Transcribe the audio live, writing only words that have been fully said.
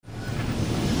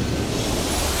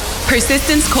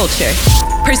Persistence culture.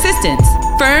 Persistence,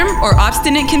 firm or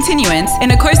obstinate continuance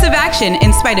in a course of action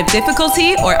in spite of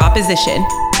difficulty or opposition.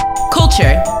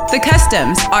 Culture, the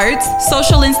customs, arts,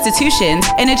 social institutions,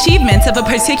 and achievements of a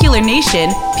particular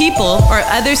nation, people, or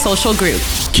other social group.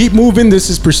 Keep moving. This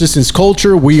is Persistence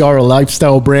Culture. We are a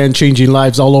lifestyle brand changing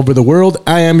lives all over the world.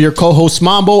 I am your co-host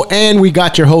Mambo, and we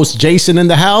got your host Jason in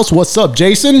the house. What's up,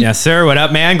 Jason? Yes, sir. What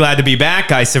up, man? Glad to be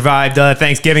back. I survived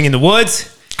Thanksgiving in the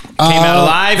woods. Came out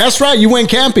alive. That's right. You went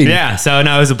camping. Yeah. So,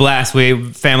 no, it was a blast.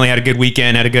 Family had a good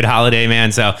weekend, had a good holiday,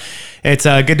 man. So it's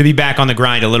good to be back on the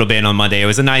grind a little bit on Monday. It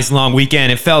was a nice long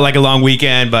weekend. It felt like a long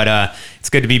weekend, but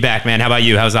it's good to be back, man. How about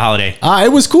you? How was the holiday?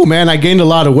 It was cool, man. I gained a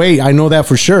lot of weight. I know that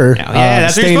for sure. Yeah,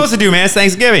 that's what you're supposed to do, man. It's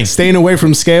Thanksgiving. Staying away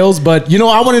from scales. But,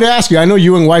 I wanted to ask you. I know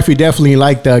you and wifey definitely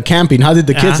liked camping. How did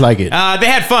the kids like it? They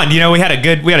had fun. We had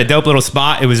a dope little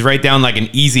spot. It was right down like an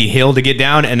easy hill to get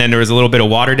down, and then there was a little bit of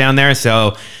water down there.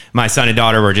 So my son and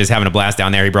daughter were just having a blast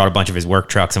down there. He brought a bunch of his work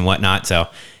trucks and whatnot. So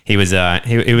he was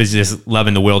just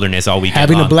loving the wilderness all weekend.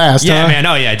 Having long. A blast, yeah, huh? man.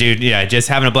 Oh yeah, dude. Yeah, just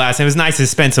having a blast. It was nice to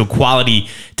spend some quality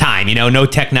time. No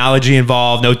technology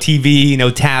involved, no TV, no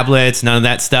tablets, none of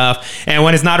that stuff. And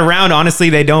when it's not around, honestly,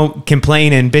 they don't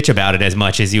complain and bitch about it as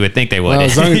much as you would think they would. Well,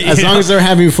 as long as they're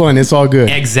having fun, it's all good.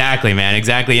 Exactly, man.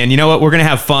 Exactly. And you know what? We're gonna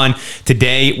have fun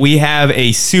today. We have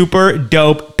a super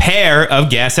dope pair of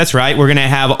guests. That's right. We're going to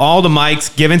have all the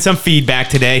mics giving some feedback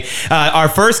today. Our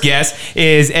first guest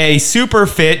is a super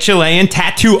fit Chilean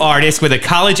tattoo artist with a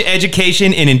college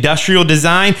education in industrial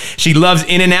design. She loves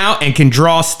In-N-Out and can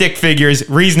draw stick figures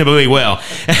reasonably well.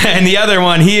 And the other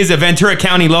one, he is a Ventura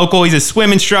County local. He's a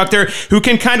swim instructor who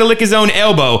can kind of lick his own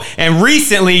elbow and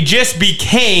recently just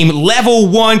became level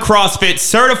 1 CrossFit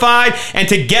certified. And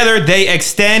together they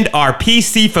extend our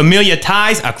PC Familia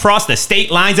ties across the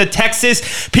state lines of Texas.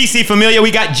 PC Familia,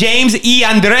 we got James E.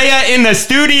 Andrea in the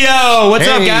studio. What's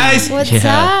up, guys? What's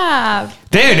up?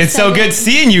 Dude, it's so good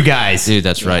seeing you guys. Dude,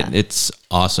 that's right. It's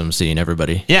awesome seeing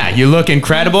everybody. Yeah, you look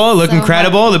incredible. Look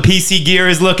incredible. The PC gear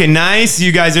is looking nice.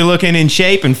 You guys are looking in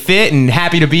shape and fit and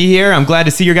happy to be here. I'm glad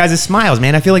to see your guys' smiles,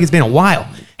 man. I feel like it's been a while.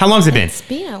 How long's it been? It's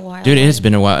been a while. Dude, it's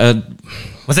been a while.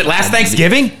 Was it last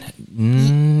Thanksgiving?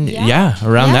 Yeah,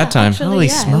 around that time. Actually, Holy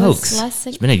smokes.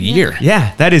 It's been a year.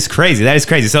 Yeah, that is crazy. That is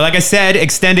crazy. So like I said,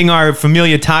 extending our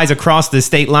Familia ties across the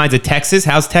state lines of Texas.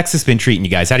 How's Texas been treating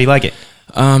you guys? How do you like it?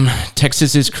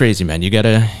 Texas is crazy, man. You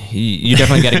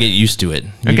definitely gotta get used to it.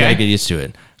 You gotta get used to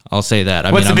it. I'll say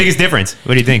that. What's the biggest difference?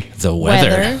 What do you think? The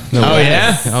weather. Oh,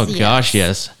 yeah? Oh, gosh,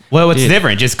 yes. Well, what's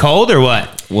different? Just cold or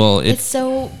what? Well, it's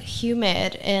so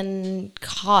humid and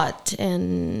hot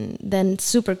and then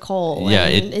super cold. Yeah,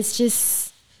 and it's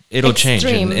just it'll extreme.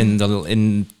 change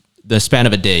in the span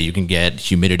of a day. You can get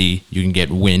humidity, you can get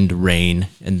wind, rain,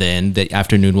 and then the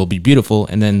afternoon will be beautiful,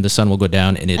 and then the sun will go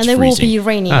down and it's and it freezing. will be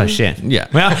raining. Oh shit! Yeah.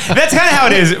 Well, that's kind of how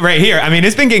it is right here. I mean,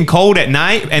 it's been getting cold at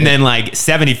night and then like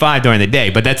 75 during the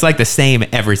day, but that's like the same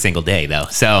every single day though.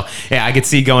 So yeah, I could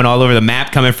see going all over the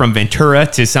map, coming from Ventura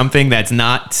to something that's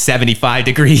not 75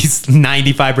 degrees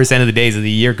 95% of the days of the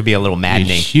year could be a little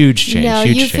maddening. Huge change. No,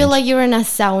 huge you change. feel like you're in a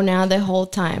sauna the whole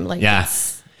time. Like Yeah.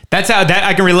 That's how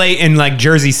I can relate in like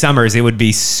Jersey summers. It would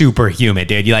be super humid,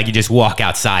 dude. You just walk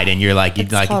outside and you're like,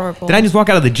 horrible. did I just walk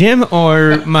out of the gym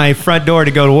or my front door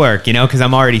to go to work? Because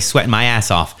I'm already sweating my ass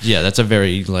off. Yeah, that's a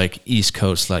very like East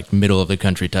Coast, like middle of the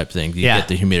country type thing. You get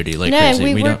the humidity like no,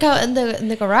 crazy. we work out in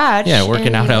the garage. Yeah,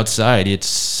 working out outside.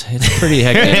 It's pretty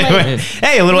hectic.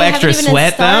 Hey, a little extra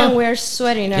sweat though. We're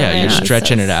sweating. Yeah, you're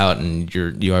stretching it out, and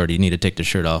you already need to take the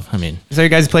shirt off. I mean, so your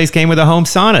guys' place came with a home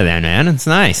sauna then, man. It's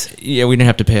nice. Yeah, we didn't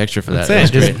have to pay extra for that.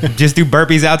 That's it. Just do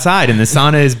burpees outside, and the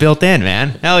sauna is built in, man.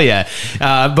 Hell yeah.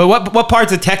 But what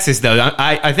parts of Texas though?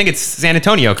 I think it's San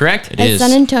Antonio, correct? It's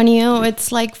San Antonio.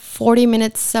 It's like 40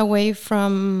 minutes away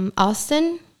from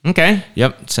Austin. Okay.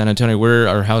 Yep, San Antonio.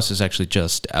 Our house is actually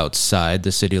just outside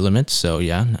the city limits, so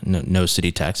yeah, no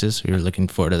city taxes. We were looking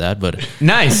forward to that, but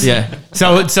nice. Yeah.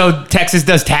 So Texas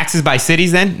does taxes by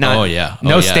cities then? Oh yeah.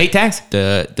 No state tax?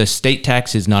 The state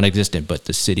tax is non-existent, but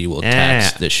the city will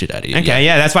tax the shit out of you. Okay,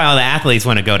 yeah, that's why all the athletes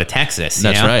want to go to Texas.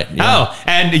 That's right. Yeah. Oh,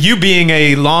 and you being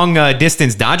a long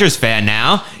distance Dodgers fan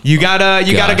now, you got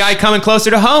a guy coming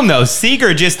closer to home though.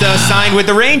 Seager just signed with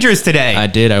the Rangers today. I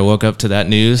did. I woke up to that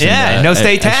news. Yeah, and, no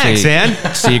state tax. tax,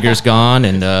 man. Seager's gone,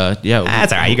 and yeah,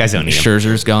 That's all right. You guys don't need him.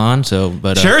 Scherzer's gone. So,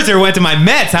 but Scherzer went to my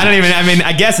Mets.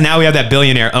 I guess now we have that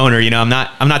billionaire owner. I'm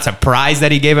not surprised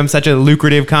that he gave him such a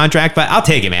lucrative contract, but I'll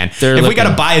take it, man. If we got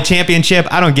to buy a championship,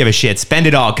 I don't give a shit. Spend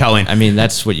it all, Cohen. I mean,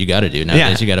 that's what you got to do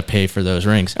nowadays. You got to pay for those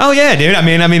rings. Oh yeah, dude. I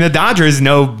mean, the Dodgers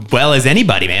know well as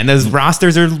anybody, man. Those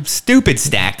rosters are stupid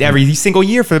stacked every single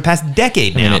year for the past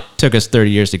decade now. I mean, it took us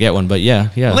 30 years to get one, but yeah,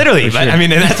 Literally, for but sure. I mean,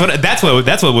 that's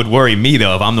what would worry me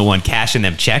though. If I'm the one cashing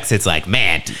them checks, it's like,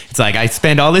 man, I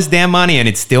spend all this damn money and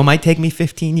it still might take me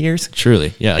 15 years.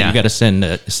 Truly, yeah. You got to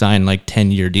sign like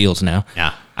 10-year deals now.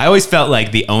 Yeah, I always felt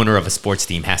like the owner of a sports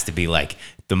team has to be like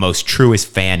the most truest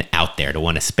fan out there to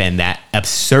want to spend that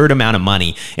absurd amount of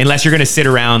money, unless you're going to sit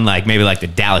around like maybe like the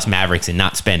Dallas Mavericks and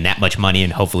not spend that much money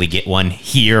and hopefully get one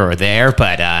here or there.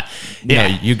 But No,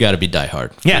 you got to be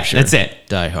diehard. Yeah, sure. that's it.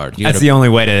 Diehard. That's the only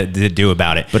way to do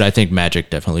about it. But I think Magic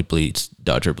definitely bleeds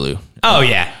Dodger blue. Oh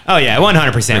yeah,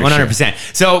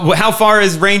 100%. So how far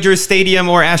is Rangers Stadium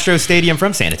or Astros Stadium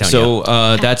from San Antonio?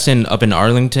 So that's up in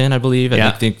Arlington, I believe. Yeah.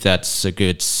 I think that's a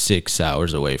good 6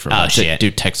 hours away from Oh, us. shit.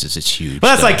 Dude, Texas is huge.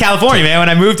 Well, that's like California, man. When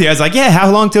I moved here, I was like, yeah,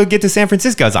 how long till it get to San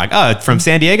Francisco? I was like, oh, from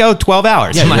San Diego, 12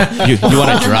 hours. Yeah, I'm like, you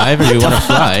want to drive or you want to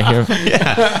fly?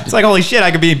 yeah. It's like, holy shit,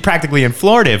 I could be practically in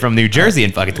Florida from New Jersey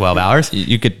in fucking 12 hours.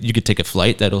 You could take a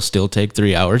flight that'll still take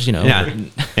 3 hours. Yeah.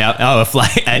 Oh,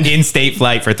 an in-state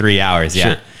flight for 3 hours. Yeah.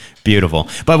 Sure. Beautiful.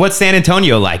 But what's San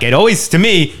Antonio like? It always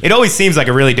seems like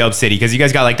a really dope city because you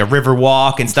guys got like the River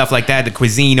Walk and stuff like that. The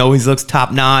cuisine always looks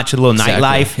top notch. A little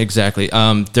nightlife. Exactly.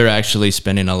 They're actually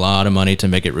spending a lot of money to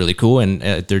make it really cool, and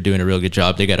they're doing a real good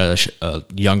job. They got a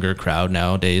younger crowd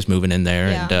nowadays moving in there,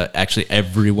 Yeah. and actually a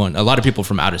lot of people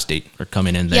from out of state are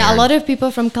coming in there. Yeah, a lot of people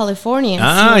from California.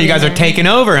 Oh, you guys are taking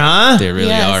over, huh? They really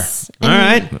Yes. All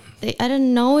right. I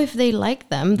don't know if they like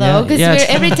them though, because Yeah.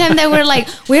 every time that we're like,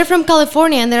 we're from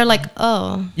California, and they're like,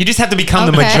 oh, You just have to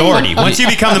become the Okay. majority. Once you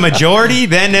become the majority,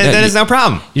 then it's no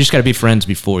problem. You just got to be friends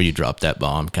before you drop that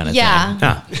bomb, kind of yeah. thing.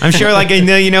 Huh. I'm sure, like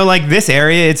like this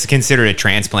area, it's considered a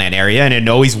transplant area, and it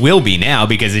always will be now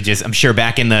because I'm sure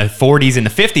back in the 40s and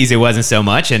the 50s it wasn't so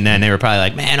much, and then they were probably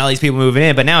like, man, all these people moving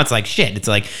in, but now it's like shit. It's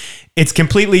like it's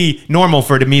completely normal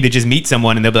for me to just meet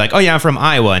someone and they'll be like, oh yeah, I'm from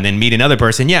Iowa, and then meet another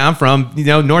person. Yeah, I'm from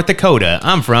North Dakota.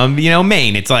 I'm from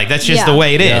Maine. It's like that's just Yeah. the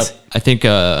way it is. I think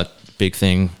a big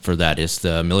thing for that is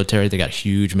the military. They got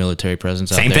huge military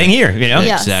presence out there. Same thing here. Yeah.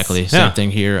 Exactly. Yeah. Same thing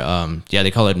here.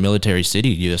 They call it Military City,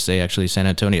 USA, actually, San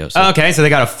Antonio. So Okay, so they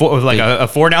got a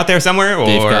fort out there somewhere, or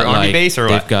they've got army like, base, or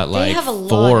they've what? got like have a lot,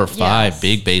 4 or 5 yes.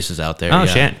 big bases out there. Oh,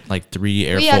 yeah. shit. Like 3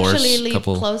 Air We Force, actually live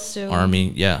couple close to-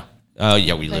 Army. Yeah.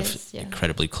 We live Place, yeah.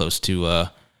 incredibly close to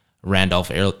Randolph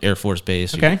Air Force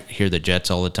Base. Okay. You hear the jets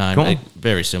all the time. Cool. Like,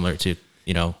 very similar to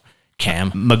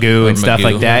Cam. Magoo and stuff Magoo.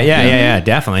 like that. Yeah,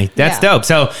 definitely. That's Yeah. dope.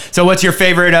 So what's your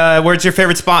favorite? Where's your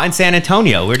favorite spot in San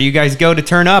Antonio? Where do you guys go to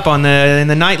turn up in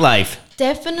the nightlife?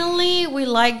 Definitely, we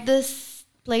like this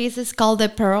place. It's called the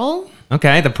Pearl.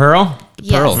 Okay, the Pearl.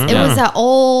 Yes, Pearl, it yeah. was an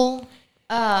old.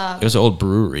 It was an old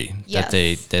brewery Yes.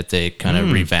 that they kind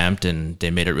of revamped, and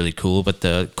they made it really cool. But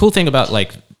the cool thing about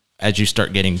like as you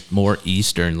start getting more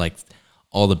eastern, like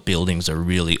all the buildings are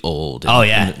really old. Oh,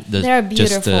 yeah. And the- They're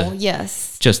just beautiful. the-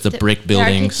 Yes, just the brick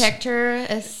buildings. The architecture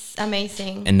is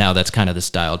amazing. And now that's kind of the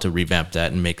style to revamp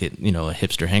that and make it, a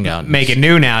hipster hangout. Make it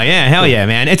new now. Yeah, hell yeah,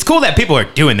 man. It's cool that people are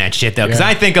doing that shit, though, because Yeah.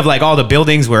 I think of, like, all the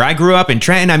buildings where I grew up in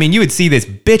Trenton. I mean, you would see this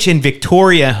bitchin'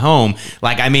 Victoria home.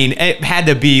 Like, I mean, it had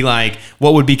to be, like,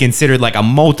 what would be considered, like, a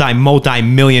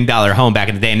multi-million-dollar home back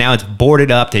in the day. And now it's boarded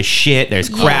up to shit. There's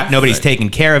crap. Yes. Nobody's taking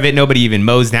care of it. Nobody even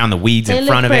mows down the weeds They in look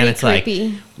front of it. And pretty it's like,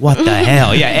 creepy. what the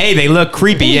hell? Yeah, A, they look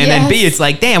creepy. And then B, Yes. it's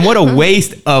like, damn, what a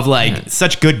waste of, like,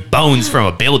 such good bones from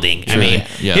a building. I mean,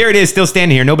 Yeah. here it is still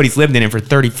standing here. Nobody's lived in it for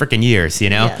 30 freaking years,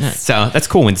 Yes. So that's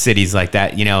cool when cities like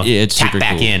that, Yeah, it's tap super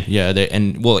back cool. in. Yeah,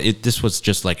 this was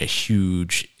just like a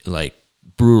huge like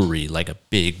brewery, like a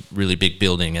really big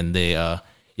building, and they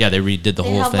redid the They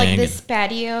whole have thing. like this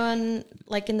patio and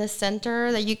like in the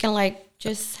center that you can like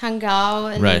just hang out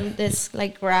and Right. this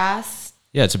like grass.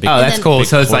 yeah, it's a big. Oh, that's then- cool. big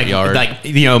So it's like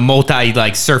courtyard. multi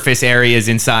like surface areas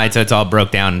inside, so it's all broke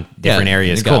down different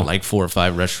areas. They Cool. got like 4 or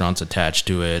 5 restaurants attached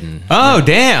to it, and Oh,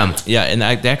 damn. yeah, and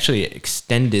they actually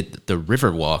extended the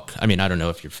Riverwalk. I mean, I don't know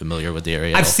if you're familiar with the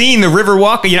area. I've seen the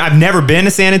Riverwalk. I've never been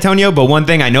to San Antonio, but one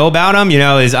thing I know about them,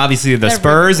 is obviously the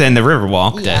Spurs and the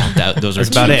Riverwalk. Those are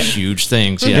about it. huge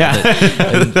things.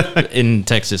 In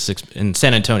Texas, in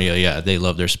San Antonio, they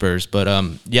love their Spurs. But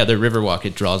the Riverwalk,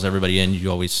 it draws everybody in. You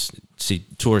always see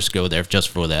tourists go there just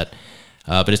for that.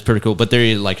 But it's pretty cool. But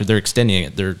they're extending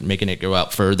it. They're making it go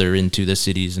out further into the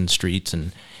cities and streets,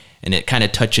 and and it kind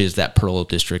of touches that Pearl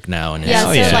District now. And Yeah,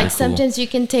 so yeah. like cool. sometimes you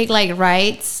can take like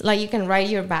rides, like you can ride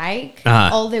your bike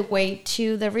all the way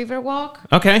to the Riverwalk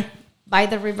Okay. by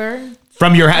the river.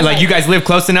 From your house, like you guys live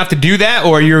close enough to do that,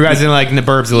 or you guys in like in the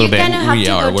burbs a little You kind bit? of have We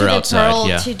to are. go We're to outside, the Pearl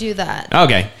yeah. to do that.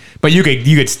 Okay, but you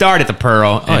could start at the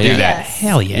Pearl and do yeah. that. Yes.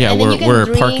 Hell yeah! Yeah, And then you can where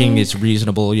drink- parking is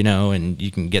reasonable, you know, and you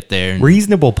can get there. And,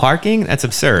 Reasonable parking? That's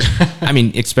absurd. I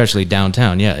mean, especially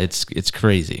downtown. Yeah, it's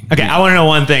crazy. Okay, I want to know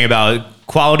one thing about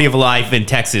quality of life in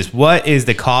Texas. What is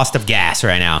the cost of gas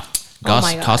right now?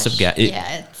 Cost of gas.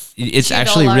 Yeah, It's $2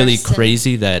 actually really and-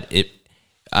 crazy that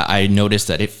I noticed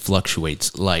that it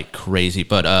fluctuates like crazy,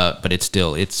 but it's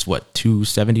still what,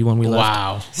 $2.70 when we left.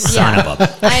 Wow. Son of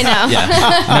a. I know.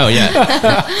 Yeah. No,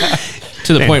 yeah.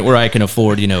 To the point where I can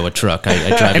afford, a truck.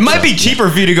 I drive. It might be cheaper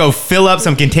for you to go fill up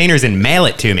some containers and mail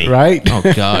it to me. Right? Oh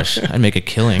gosh, I'd make a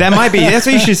killing. That might be. That's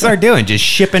what you should start doing. Just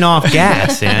shipping off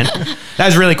gas, man. That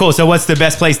was really cool. So, what's the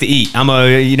best place to eat?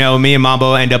 Me and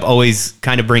Mambo end up always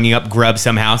kind of bringing up grub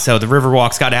somehow. So the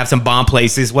Riverwalk's got to have some bomb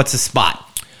places. What's the spot?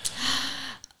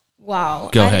 Wow.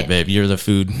 Go ahead, babe. You're the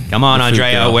food. Come on, the food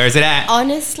Andrea. girl. Where's it at?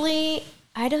 Honestly,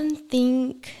 I don't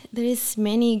think there is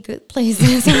many good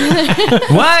places.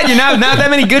 What? You're not that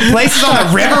many good places on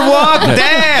the Riverwalk?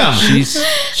 Damn.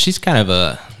 She's kind of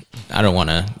a. I don't want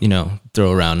to,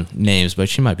 throw around names, but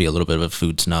she might be a little bit of a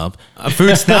food snob. A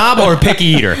food snob or a picky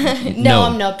eater? No,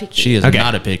 I'm not picky. She is Okay.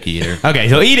 not a picky eater. Okay,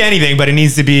 so eat anything, but it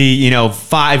needs to be,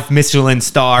 5 Michelin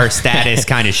star status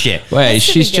kind of shit. Well, That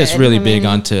should be she's just good. really I big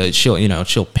mean- onto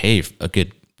she'll pay a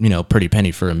good pretty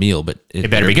penny for a meal, but It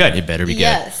better be good. It better be good.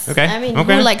 Yes. Okay, I mean,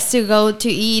 okay. who likes to go to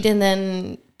eat and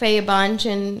then pay a bunch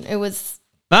and it was...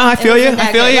 Oh, I feel you. wasn't I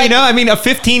that feel good. you. Like-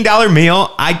 A $15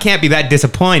 meal, I can't be that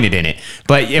disappointed in it.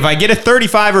 But if I get a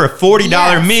 $35 or a $40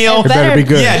 Yes, meal, it better be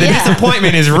good. yeah, the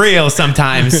disappointment is real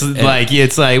sometimes.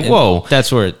 It's like, whoa.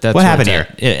 That's where What where happened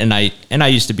it's at. Yeah, and I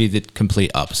used to be the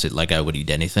complete opposite. Like I would eat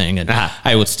anything, and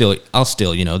I'll still,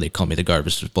 they call me the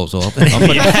garbage disposal. I'll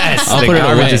put Yes, I'll the put it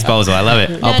garbage away. disposal. I love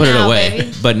it. I'll put it No, away.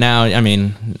 baby. But now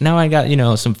I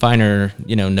got some finer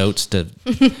notes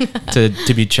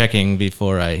to be checking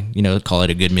before I call it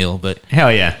a good meal. But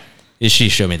Hell yeah. she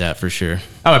showed me that for sure.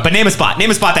 All right, but name a spot.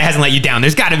 Name a spot that hasn't let you down.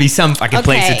 There's got to be some fucking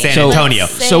place in San So- Antonio.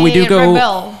 So we do go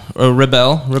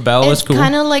Rebel. Rebel is It's cool.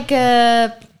 kind of like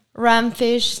a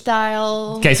ramfish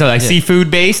style. Okay, so like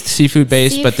seafood based. Seafood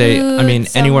based, but Seafood,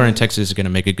 anywhere some- in Texas is going to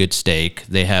make a good steak.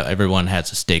 Everyone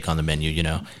has a steak on the menu,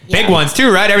 Big ones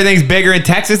too, right? Everything's bigger in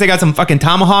Texas. They got some fucking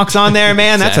tomahawks on there,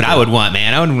 man. That's what I Exactly. would want,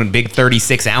 man. I would want a big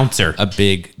 36 ouncer. A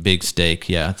big steak.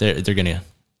 Yeah, they're going to,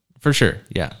 for sure.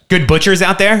 Yeah. Good butchers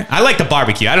out there. I like the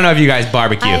barbecue. I don't know if you guys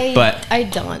barbecue, but I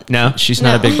don't. no. She's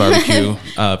not a No. big barbecue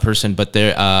person, but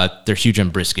they're huge on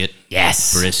brisket.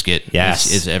 Yes. Brisket Yes.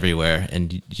 is everywhere,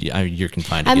 and you can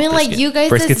find it. I mean, like you guys'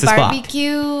 Brisket's the spot.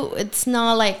 barbecue, it's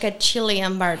not like a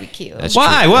Chilean barbecue. That's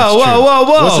Why? true. Whoa, That's whoa, true. whoa,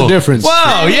 whoa. What's the difference?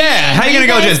 Whoa, mean, yeah. How you you gonna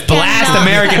go guys just blast cannot-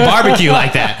 American barbecue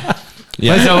like that?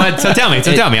 Yeah. So tell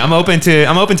me. I'm open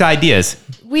to ideas.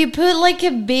 We put like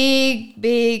a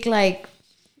big like,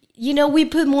 we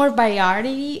put more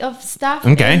variety of stuff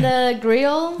Okay. in the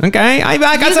grill. Okay, I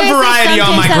got You some guys are variety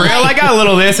on my sometimes grill. like- I got a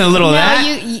little this and a little No,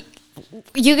 that.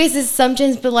 you guys is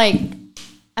sometimes put like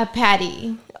a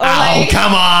patty. Or Oh, like,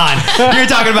 come on. You're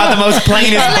talking about the most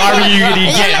plainest barbecue you could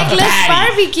yeah, get, like a let's patty.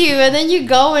 barbecue, and then you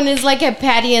go and it's like a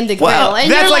patty in the grill, Well, and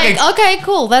that's you're like like, okay,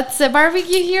 cool, that's a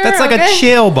barbecue here. That's like okay. a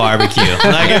chill barbecue.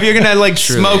 Like if you're gonna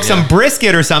smoke some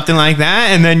brisket or something like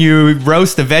that, and then you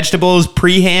roast the vegetables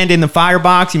pre-hand in the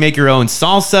firebox. You make your own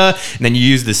salsa, and then you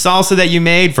use the salsa that you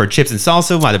made for chips and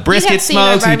salsa while the brisket seen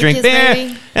our smokes. And you drink barbecues, beer.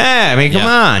 baby. Yeah, I mean, come Yeah.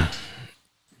 on.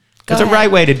 That's a ahead.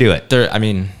 right way to do it.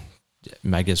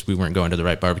 I guess we weren't going to the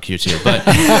right barbecues here, but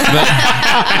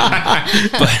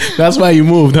That's why you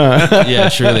moved, huh? yeah,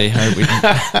 surely.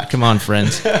 Come on,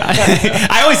 friends.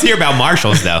 I always hear about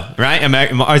Marshalls though, right?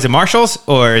 Is it Marshalls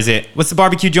or is it what's the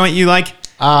barbecue joint you like?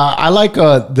 I like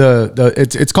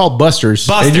it's called Buster's.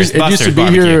 Buster's, It used to Buster's be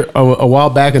here a while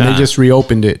back, and they just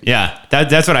reopened it. Yeah,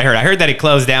 that's what I heard. I heard that it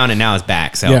closed down and now it's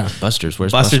back. So Yeah. Buster's,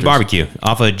 where's Buster's Barbecue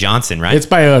off of Johnson, right? It's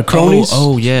by Cronies.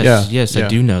 Oh, yes, Yeah, yes, yeah. I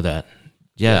do know that.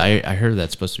 Yeah, I heard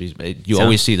that's supposed to be. You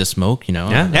always see the smoke,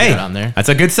 Yeah. right Hey, on there. that's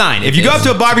a good sign. If you It go up is.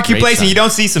 to a barbecue Great place and sign. you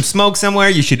don't see some smoke somewhere,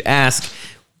 you should ask,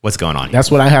 what's going on here? That's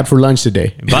what I had for lunch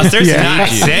today. Buster's? Yeah.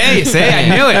 Nice. Say,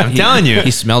 I knew it. I'm telling you. He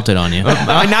smelt it on you.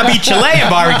 Might not be Chilean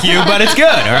barbecue, but it's good,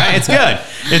 all right? It's good.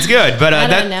 It's good. But I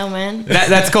don't know, man.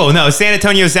 That's cool. No, San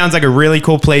Antonio sounds like a really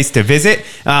cool place to visit.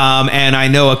 And I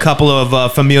know a couple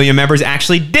of Familia members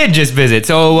actually did just visit.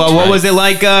 So what was it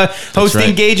like hosting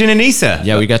right. Gage and Anissa?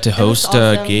 Yeah, we got to was host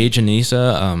awesome. Gage and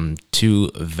Nisa, two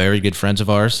very good friends of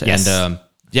ours. Yes. And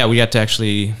yeah, we got to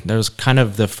actually. That was kind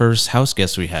of the first house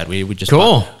guest we had. We just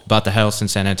Cool. bought the house in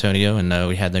San Antonio, and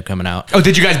we had them coming out. Oh,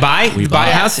 did you guys buy a bought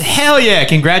it. house? Hell yeah!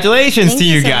 Congratulations Thank to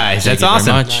you you so guys. much. That's Thank you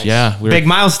very awesome. much. Yeah, Big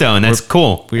milestone. That's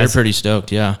cool. We were pretty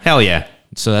stoked. Yeah. Hell yeah.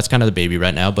 So that's kind of the baby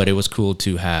right now, but it was cool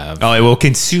to have. Oh, it will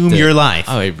consume your life.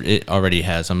 Oh, it already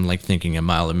has. I'm like thinking a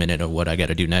mile a minute of what I got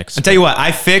to do next. I'll tell you what,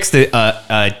 I fixed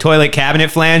a toilet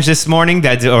cabinet flange this morning,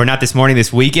 or not this morning,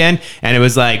 this weekend, and it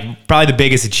was like probably the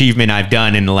biggest achievement I've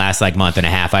done in the last like month and a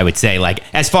half, I would say. Like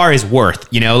as far as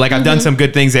worth, like I've done some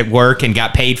good things at work and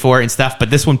got paid for it and stuff, but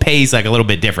this one pays like a little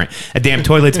bit different. A damn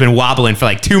toilet's been wobbling for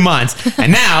like 2 months,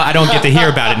 and now I don't get to hear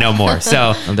about it no more.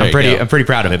 So there you go. I'm pretty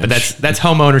proud of it. But that's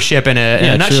home ownership in a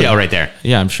nutshell truly. right there.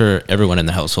 Yeah, I'm sure everyone in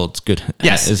the household's good.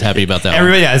 Yes. Is happy about that.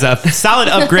 Everybody has a solid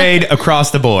upgrade across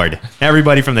the board.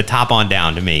 Everybody from the top on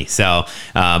down to me. So,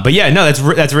 but yeah, no,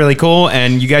 that's really cool.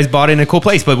 And you guys bought it in a cool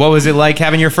place. But what was it like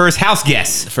having your first house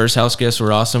guests? First house guests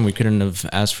were awesome. We couldn't have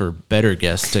asked for better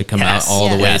guests to come Yes. out all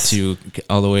the way Yes. to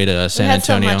San We had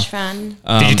so Antonio. much fun.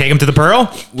 Did you take them to the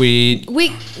Pearl? We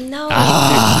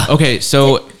No. okay.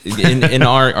 So in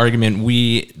our argument,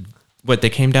 they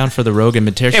came down for the Rogue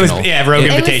Invitational. It was Rogue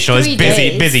It was Invitational. It was 3 busy,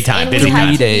 days, busy time. and Busy we had time.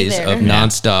 3 to be days there. of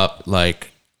nonstop,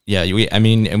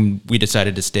 and we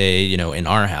decided to stay, in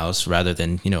our house rather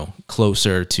than,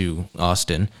 closer to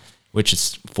Austin, which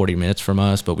is 40 minutes from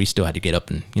us, but we still had to get up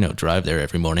and, drive there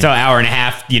every morning. So an hour and a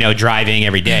half, driving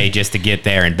every day just to get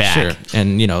there and back. Sure.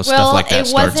 And, stuff Well, like that it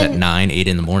starts at wasn't- 9, 8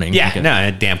 in the morning. Yeah, Okay.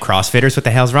 no, damn CrossFitters. What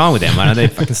the hell's wrong with them? Why don't they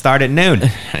fucking start at noon?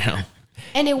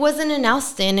 And it wasn't in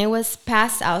Austin. It was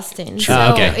past Austin. So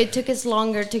Oh, okay. it took us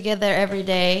longer to get there every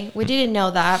day. We didn't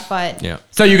know that, but Yeah.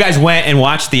 So you guys went and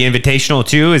watched the Invitational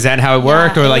too? Is that how it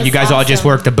worked? Or it like you was guys all just awesome.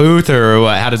 worked the booth or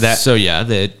what? How did that? So yeah,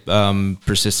 the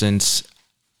Persistence.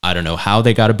 I don't know how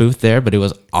they got a booth there, but it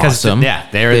was 'Cause, awesome. Yeah,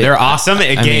 they're awesome.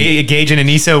 mean- Gage and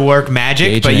Anissa work magic,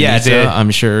 Gage but and yeah, Anissa,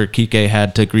 I'm sure Kike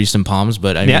had to grease some palms,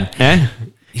 but I mean,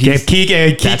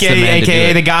 Kike, that's the man to do aka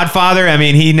it. the Godfather. I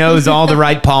mean, he knows all the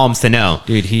right palms to know.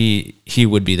 dude, he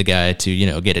would be the guy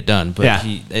to get it done. But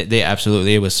Yeah. they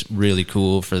absolutely, it was really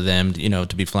cool for them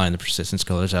to be flying the Persistence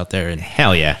colors out there, and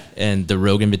Hell yeah! the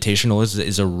Rogue Invitational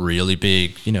is a really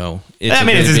big it's I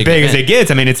mean, a it's really as big as event. it gets.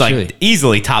 I mean, it's like Truly.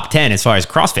 easily top 10 as far as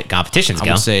CrossFit competitions I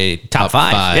go. would say top top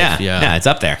 5. five, Yeah, it's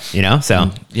up there. So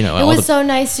it all was the- so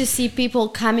nice to see people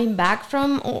coming back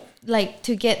from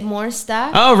to get more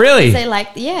stuff. oh really? They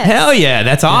yes. Hell yeah!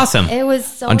 That's awesome. It was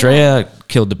so Andrea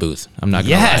killed the booth. I'm not gonna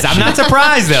Yes, lie. I'm not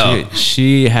surprised though.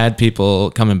 She had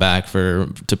people coming back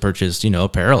to purchase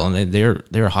apparel, and they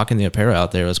were hawking the apparel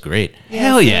out there. It was great.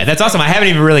 Hell yeah, that's awesome. I haven't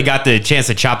even really got the chance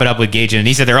to chop it up with Gage and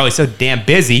Anissa. They're always so damn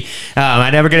busy.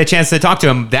 I never get a chance to talk to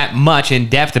them that much in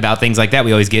depth about things like that.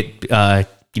 We always get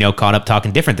caught up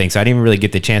talking different things. So I didn't even really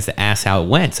get the chance to ask how it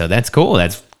went. So that's cool.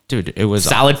 That's Dude, it was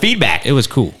solid feedback. It was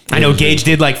cool. I know Gage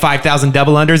did like 5,000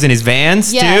 double unders in his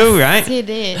Vans Yes, too, right? he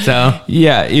did. So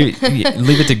Yeah, you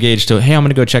leave it to Gage to, hey, I'm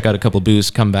gonna go check out a couple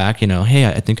booths, come back, hey,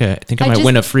 I think I might just-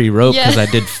 win a free rope because Yeah. I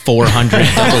did 400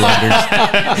 double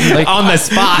unders. Like, on the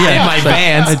spot in my it's like,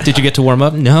 Vans. did you get to warm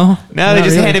up? No, No, they Not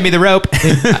just really. handed me the rope.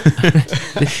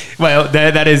 Well,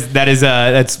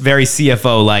 that's very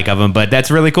CFO like of them, but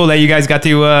that's really cool that you guys got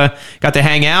to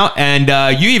hang out,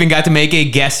 and you even got to make a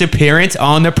guest appearance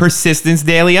on the Persistence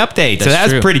Daily Update. So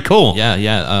that's true. pretty cool.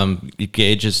 Yeah.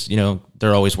 Gage is,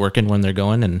 they're always working when they're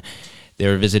going, and they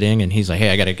were visiting, and he's like, hey,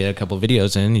 I got to get a couple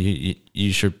videos in.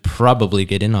 You should probably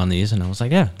get in on these. And I was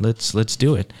like, yeah, let's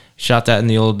do it. Shot that in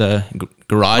the old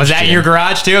garage. Was that in gym. your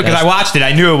garage too? Because I That's- watched it.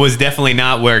 I knew it was definitely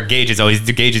not where Gage is always.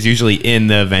 Gage is usually in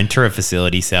the Ventura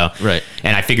facility. So Right.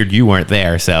 And I figured you weren't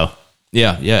there. So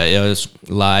Yeah. It was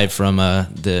live from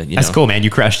that's cool, man. You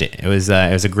crushed it. It was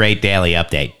a great daily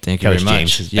update. Thank you Coach very much.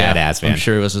 James is badass, man. I'm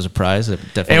sure it was a surprise. It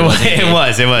definitely It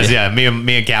wasn't. was. Yeah. Me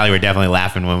and Callie were definitely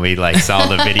laughing when we saw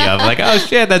the video of like, oh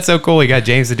shit, that's so cool. We got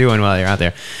James to doing while you're out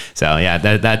there. So yeah,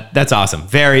 that's awesome.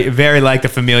 Very, very like the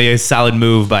Familia, solid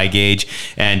move by Gage.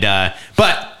 And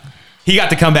but he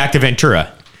got to come back to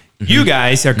Ventura. You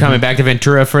guys are coming back to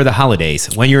Ventura for the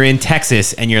holidays. When you're in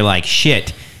Texas and you're like,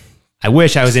 shit, I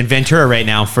wish I was in Ventura right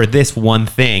now for this one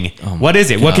thing. What is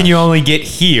it? What can you only get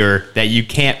here that you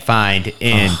can't find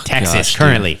in Texas Gosh, dude.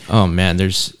 currently? Oh man,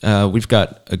 there's we've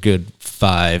got a good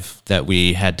 5 that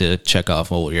we had to check off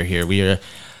while we were here.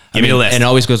 Give me the list. And it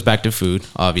always goes back to food,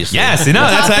 obviously. Yes, no,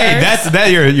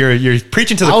 you're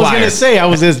preaching to the I was choir. gonna say,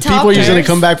 people usually Toppers.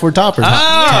 come back for toppers.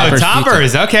 Oh,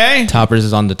 toppers. Okay. Toppers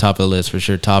is on the top of the list for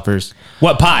sure. Toppers.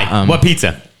 What pie? What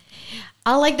pizza?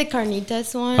 I like the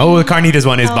carnitas one. Oh, the carnitas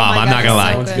one is Oh bomb. my I'm God, not gonna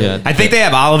lie. it's so good. Yeah. I think they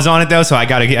have olives on it though, so I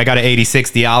got a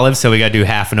 80-60 olives, so we got to do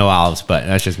half and no olives. But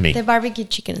that's just me. The barbecue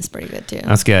chicken is pretty good too.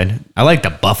 That's good. I like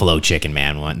the buffalo chicken,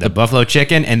 man. The buffalo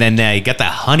chicken, and then they got the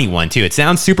honey one too. It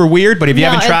sounds super weird, but if you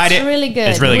No, haven't tried it's it, really good.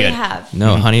 it's really we good. Have.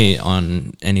 No, honey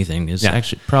on anything is Yeah.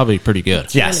 actually probably pretty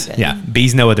good. Yes, really good. yeah.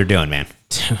 Bees know what they're doing, man.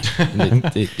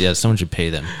 Yeah, someone should pay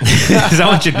them.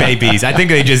 Someone should pay bees. I think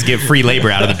they just get free labor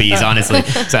out of the bees, honestly.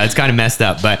 So it's kind of messed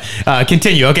up. But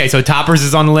continue. Okay, so Toppers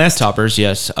is on the list. Toppers,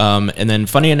 yes. And then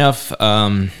funny enough,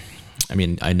 I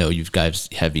mean, I know you guys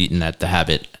have eaten at the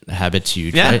Habit's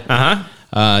huge, Yeah.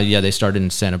 right? Yeah, they started in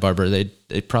Santa Barbara.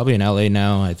 They probably in LA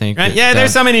now, I think. Right? Yeah,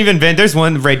 there's some in even there's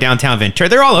one right downtown Ventura.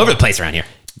 They're all over the place around here.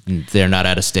 They're not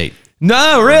out of state.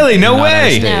 No, really, no Not out of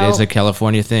way. state. No. It's a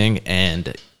California thing,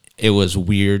 and it was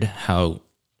weird how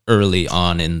early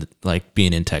on in like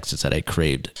being in Texas that I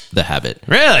craved the Habit.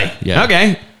 Really? Yeah.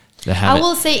 Okay. The Habit. I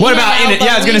will say. What about In-N-Out?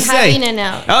 Yeah, I was gonna say.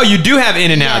 In-N-Out. Oh, you do have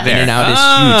In-N-Out Yeah. there. In-N-Out Oh.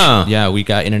 is huge. Yeah, we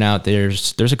got In-N-Out.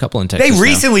 There's a couple in Texas. They now.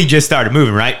 recently just started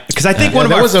moving, right? Because I think one of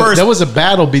that our was first. that was a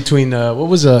battle between what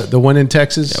was the one in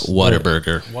Texas?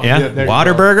 Whataburger. yeah, there you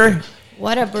Waterburger.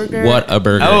 What a burger. What a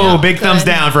burger. Oh, Yeah. big thumbs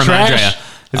Good. down from Trash? Andrea.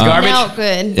 It's garbage. No,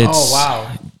 good. It's, Oh wow!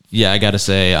 Yeah, I gotta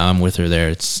say, I'm with her there.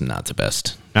 It's not the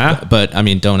best. Huh? But I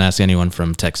mean, don't ask anyone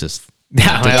from Texas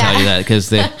Yeah, to well, tell you that because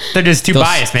they're they're just too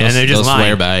biased, man. They're just they'll lying.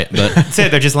 swear by it. But That's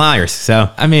it. They're just liars. So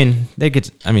I mean, they could.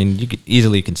 I mean, you could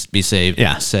easily be saved.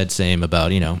 Yeah. Said same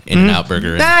about In-N-Out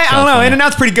Burger. in I don't know. California.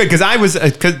 In-N-Out's pretty good because I was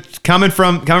coming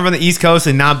from the East Coast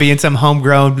and not being some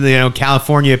homegrown,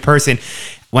 California person.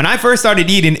 When I first started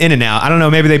eating In-N-Out, I don't know,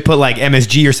 maybe they put like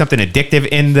MSG or something addictive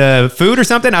in the food or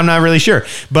something. I'm not really sure,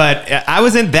 but I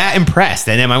wasn't that impressed.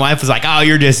 And then my wife was like, "Oh,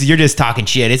 you're just talking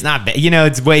shit. It's not,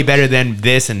 it's way better than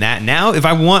this and that." Now, if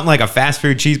I want like a fast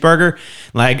food cheeseburger,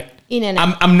 like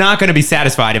In-N-Out. I'm not going to be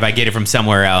satisfied if I get it from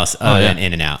somewhere else other than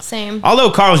In-N-Out. Same.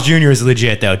 Although Carl's Jr. is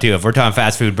legit though too. If we're talking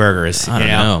fast food burgers, I don't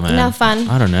know, man. Not fun.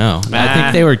 I don't know. I Ah.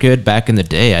 think they were good back in the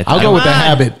day. I'll go with the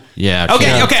Habit. Yeah. Okay,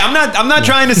 true. okay. I'm not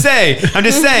trying to say. I'm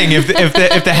just saying if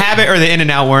the Habit or the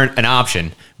In-N-Out weren't an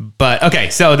option. But okay,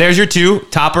 so there's your two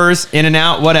Toppers,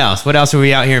 In-N-Out. What else? What else are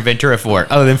we out here in Ventura for?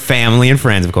 Other than family and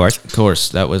friends, of course. Of course,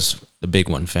 that was the big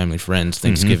one, family, friends, Mm-hmm.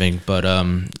 Thanksgiving. But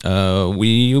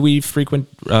we frequent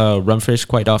Rumfish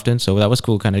quite often, so that was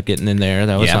cool, kind of getting in there.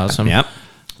 That was Yep, awesome. Yep.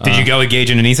 Did you go with Gage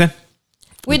and Anissa?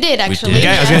 We did actually. did.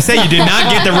 Okay, I was gonna say you did not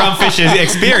get the Rumfish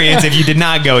experience if you did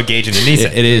not go with Gage and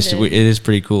Anissa. It is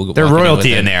pretty cool. They're walking in royalty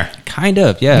with in them. there. Kind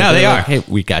of, yeah. No, they They're are. like, hey,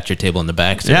 we got your table in the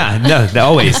back. So Yeah, no,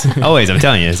 always. I'm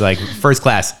telling you, it's like first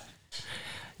class.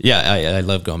 yeah. I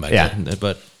love going back. Yeah. there.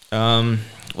 But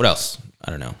what else?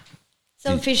 I don't know.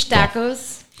 Some fish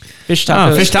tacos. Fish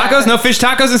tacos. Oh, fish tacos? No fish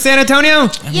tacos in San Antonio?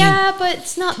 Yeah, but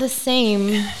it's not the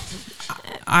same.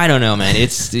 I don't know, man.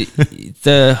 It's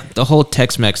the whole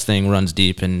Tex-Mex thing runs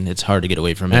deep, and it's hard to get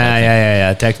away from it. I think.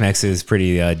 Yeah. Tex-Mex is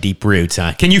pretty deep roots,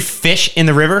 huh? Can you fish in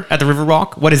the river at the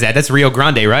Riverwalk? What is that? That's Rio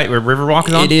Grande, right? Where Riverwalk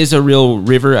is on? It is a real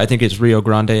river. I think it's Rio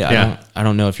Grande. Yeah. I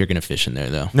don't know if you're gonna fish in there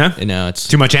though. No? No, it's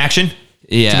Too much action?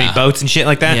 yeah. Too many boats and shit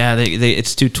like that? Yeah, they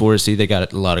it's too touristy. They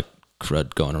got a lot of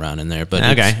crud going around in there, but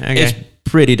Okay, it's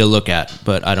pretty to look at.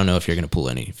 But I don't know if you're gonna pull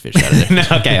any fish out of there.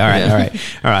 No, okay, all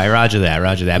right. Roger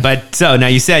that. But so now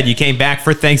you said you came back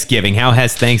for Thanksgiving. How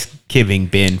has Thanksgiving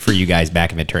been for you guys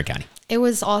back in Ventura County? It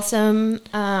was awesome.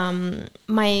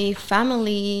 My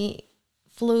family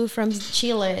flew from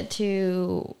Chile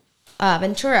to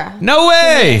Ventura. No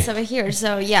way! It's over here.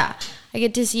 So yeah, I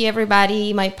get to see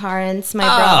everybody, my parents, my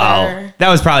Oh, brother. that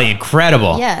was probably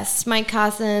incredible. Yes, my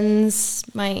cousins,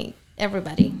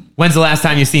 everybody. When's the last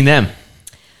time you've seen them?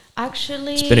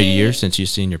 Actually, It's been a year since you've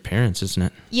seen your parents, isn't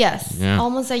it? Yes, Yeah.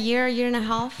 almost a year and a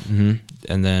half. And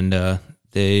then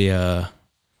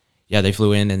they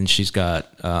flew in, and she's got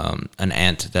an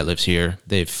aunt that lives here.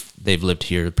 They've lived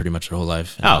here pretty much their whole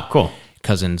life. Oh, cool.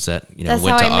 Cousins that That's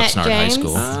went how to I met Oxnard High James.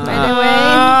 School. By the way,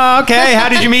 Oh, okay. How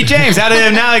did you meet James?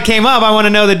 Now it came up, I want to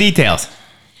know the details.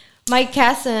 my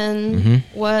cousin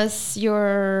was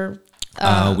your.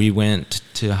 We went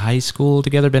to high school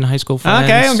together, been high school friends.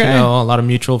 Okay. A lot of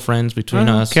mutual friends between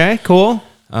us. Okay, cool.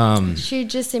 She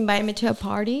just invited me to a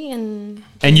party, and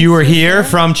You were James was here there.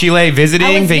 from Chile I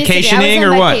visiting, was vacationing, I was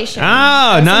or on what? vacation. Oh,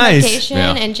 I was on nice. vacation,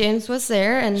 Yeah. and James was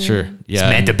there, and Sure. Yeah.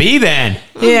 Meant to be then.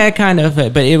 Yeah, kind of.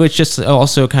 But it was just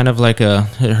also kind of like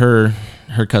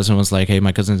her cousin was like, "Hey,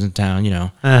 my cousin's in town.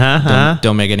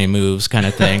 Don't make any moves," kind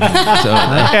of thing.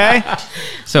 Okay.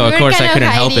 So We of were course I kind couldn't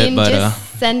of help it, hiding, but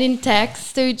just sending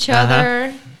texts to each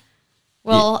other.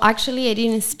 Well, actually, I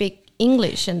didn't speak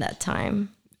English in that time.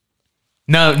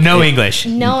 No English.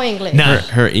 No English. No.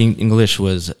 her English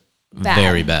was bad.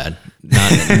 Very bad.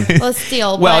 Not, Well,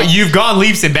 still. Well, but you've gone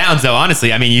leaps and bounds, though.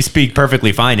 Honestly, I mean, you speak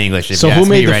perfectly fine English. If So you who ask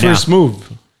made me the right first now.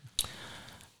 move?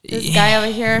 this guy over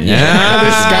here. This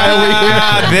guy over here.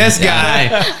 Ah, this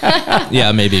guy.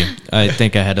 yeah, maybe. I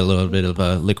think I had a little bit of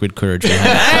liquid courage behind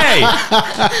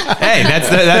it. Hey, that's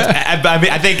I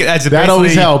mean, I think that's That always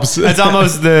basically- helps. That's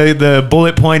almost the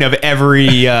bullet point of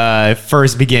every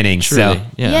first beginning. Truly, So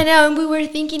Yeah, no, and we were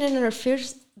thinking on our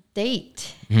first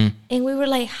date, Mm-hmm. and we were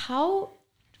like, how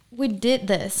we did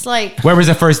this? Like, where was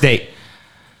the first date?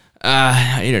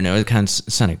 I don't know. It kind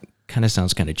of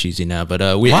sounds kind of cheesy now, but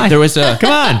Why? there was a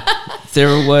Come on.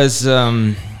 there was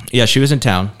yeah, she was in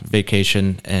town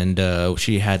vacation, and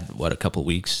she had a couple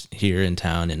weeks here in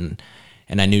town,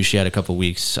 and I knew she had a couple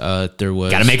weeks. There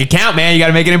was Got to make it count, man. You got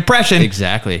to make an impression.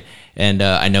 exactly, and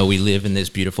I know we live in this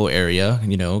beautiful area,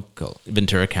 called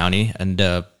Ventura County, and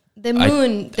the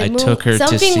moon. I the moon. took her to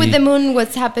Something with see- the moon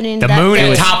was happening. The that moon day.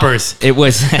 and toppers. it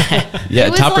was yeah,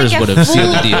 It was Toppers like a would have sealed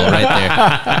the full- deal right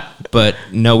there. But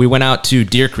no, we went out to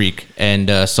Deer Creek and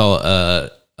saw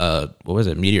what was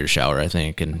it, meteor shower, I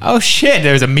think, and Oh shit!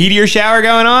 There's a meteor shower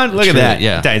going on. Look True, at that.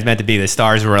 yeah. It's meant to be the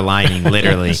stars were aligning.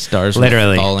 Literally, Stars were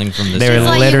literally falling from the They were It's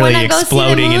like, you literally wanna go see the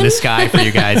exploding in the moon? sky for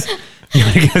you guys. You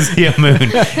want to go see a moon?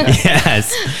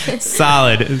 Yes.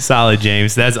 Solid,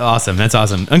 James. That's awesome.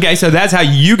 Okay, so that's how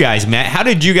you guys met. How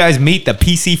did you guys meet the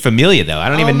PC Familia, though? I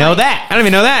don't even know my- that. I don't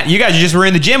even know that. You guys just were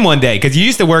in the gym one day because you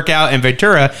used to work out in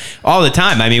Ventura all the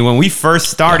time. I mean, when we first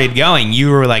started going, you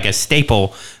were like a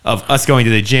staple of us going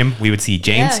to the gym. We would see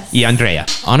James Yes. and Andrea.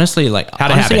 honestly, How'd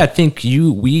it happen? I think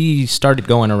we started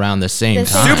going around the same The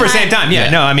time. same Super same time. Yeah, Yeah.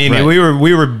 no, I mean, Right.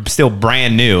 we were still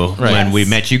brand new when Yes. we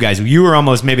met you guys. You were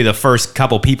almost maybe the first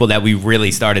couple people that we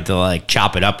really started to like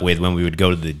chop it up with when we would go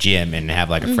to the gym and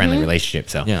have like a friendly relationship.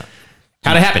 So Yeah.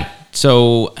 how'd it happen?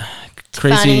 So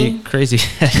Funny. crazy.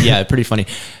 Yeah, pretty funny.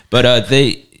 But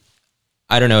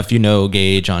I don't know if you know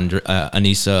Gage,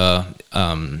 Anissa,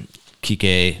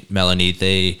 Kike, Melanie.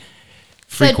 They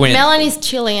But frequent. Melanie's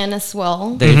Chilean as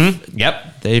well.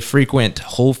 Yep. They frequent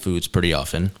Whole Foods pretty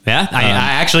often. Yeah, I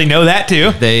actually know that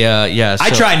too. They yeah. I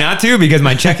so- try not to because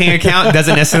my checking account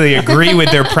doesn't necessarily agree with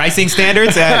their pricing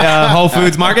standards at Whole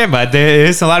Foods Market, but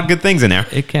there's a lot of good things in there.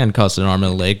 It can cost an arm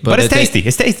and a leg, But it's they- tasty.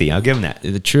 It's tasty. I'll give them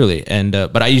that. Truly, and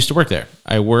but I used to work there.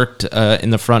 I worked in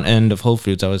the front end of Whole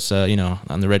Foods. I was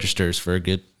on the registers for a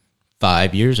good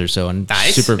 5 years or so, and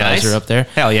Nice. supervisor nice. up there.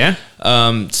 Hell yeah.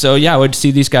 So yeah, I would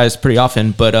see these guys pretty often,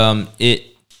 but it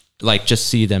like just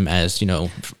see them as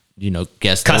guests, that were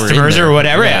in Customers there. or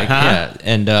whatever, Yeah, yeah. Uh-huh.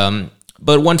 yeah. And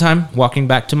but one time walking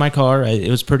back to my car, it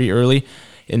was pretty early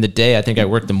in the day. I think I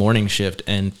worked the morning shift,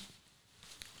 and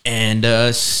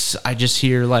I just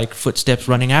hear like footsteps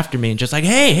running after me, and just like,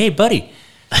 hey, buddy.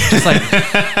 Just like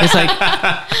it's like,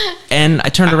 and I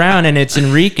turned around and it's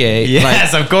Enrique.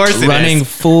 Yes, of course it running is.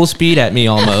 full speed at me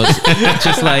almost.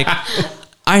 Just like,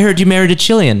 I heard you married a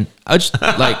Chilean. I was just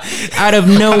like out of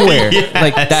nowhere. Yes.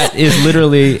 Like that is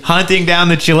literally Hunting down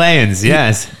the Chileans.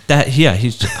 Yes. that. Yeah,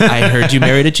 I heard you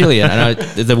married a Chilean. And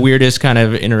the weirdest kind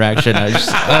of interaction. I was just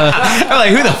I'm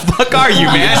like, who the fuck are you,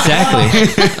 man?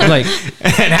 exactly. I'm like,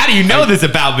 And how do you know this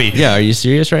about me? yeah, are you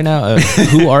serious right now?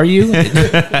 Who are you?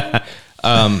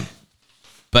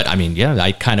 But I mean, yeah,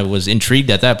 I kind of was intrigued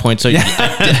at that point. So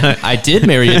I did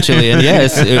marry a Chilean,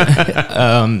 yes.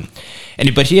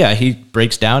 But yeah, he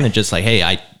breaks down and just like,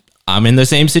 hey, I'm in the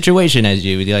same situation as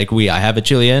you. Like I have a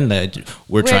Chilean that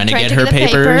we're trying to get her the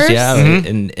papers. papers. Yeah,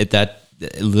 and that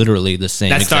literally the same.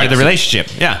 That started exact- the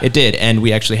relationship. Yeah. It did, and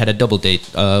we actually had a double date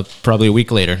probably a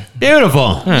week later.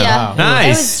 Beautiful. Yeah, Nice. It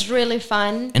was really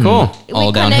fun. Cool. All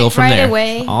We downhill connect from right there.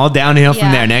 away. All downhill from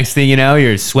Yeah. there. Next thing you know,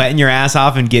 you're sweating your ass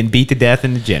off and getting beat to death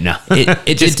in the gym. No. It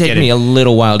did Just take kidding. me a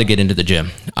little while to get into the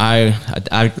gym. I'm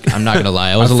not gonna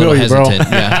lie, I was a feel little you, bro. hesitant.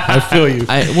 Yeah. I feel you.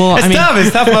 It's tough.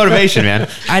 It's tough motivation, man.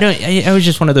 I was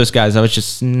just one of those guys. I was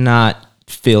just not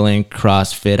feeling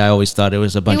CrossFit. I always thought it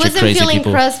was a He bunch of wasn't crazy feeling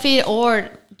people. CrossFit or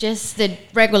just the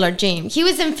regular gym. He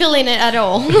wasn't feeling it at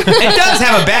all. It does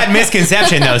have a bad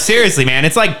misconception, though. Seriously, man.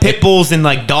 It's like pit bulls and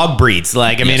like dog breeds.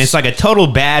 Like, I mean, Yes. it's like a total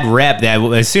bad rep that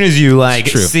as soon as you like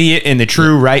It's true. see it in the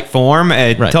true right form,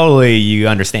 it Right. totally you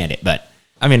understand it. But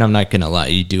I mean, I'm not gonna lie.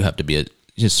 You do have to be a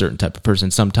certain type of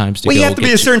person sometimes to well, go you have to be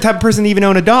get a certain type of person to even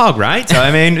own a dog, right? So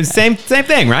I mean, same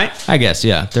thing, right? I guess,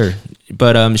 yeah.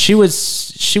 But she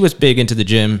was big into the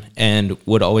gym and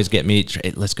would always get me,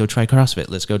 "Hey, let's go try CrossFit.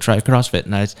 Let's go try CrossFit."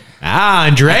 And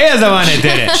Andrea's the one that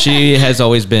did it. she has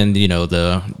always been,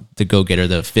 the go getter,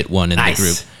 the fit one in Nice. the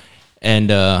group.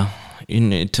 And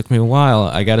it took me a while,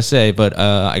 I gotta say, but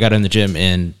I got in the gym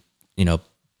and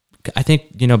I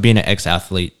think, being an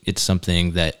ex-athlete, it's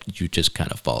something that you just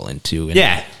kind of fall into. And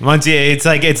Yeah, it's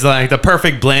like the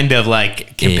perfect blend of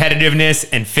like competitiveness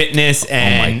and fitness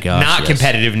and not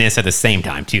competitiveness at the same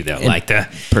time too, though. And like the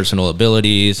personal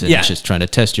abilities and just trying to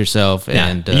test yourself. Yeah.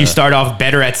 And you start off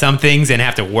better at some things and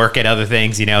have to work at other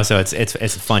things, so it's a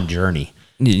fun journey.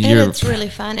 And it's really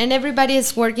fun, and everybody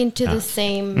is working to the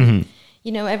same.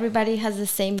 Everybody has the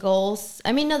same goals.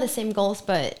 I mean, not the same goals,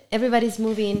 but everybody's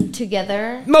moving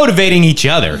together, motivating each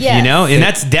other. Yes. And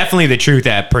that's definitely the truth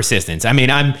at Persistence. I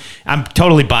mean, I'm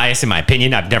totally biased in my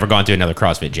opinion. I've never gone to another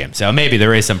CrossFit gym, so maybe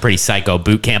there is some pretty psycho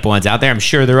boot camp ones out there. I'm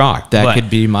sure there are. That could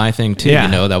be my thing too.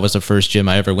 Yeah. That was the first gym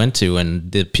I ever went to,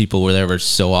 and the people were there were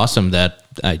so awesome that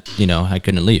I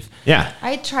couldn't leave. Yeah.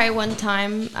 I tried one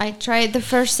time. The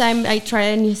first time I tried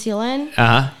in New Zealand.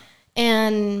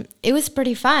 And it was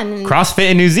pretty fun.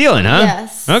 CrossFit in New Zealand, huh?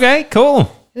 Yes. Okay,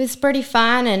 cool. It was pretty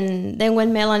fun. And then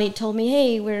when Melanie told me,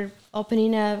 hey, we're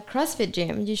opening a CrossFit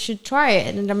gym, you should try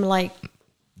it. And I'm like,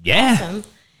 yeah. Awesome.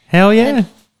 Hell yeah. And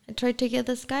I tried to get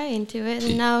this guy into it,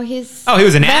 and now he's... Oh, he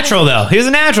was a natural, though. He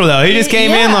just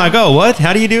came in like, oh, what?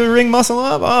 How do you do a ring muscle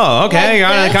up? Oh, okay.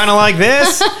 Like kind of like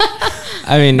this.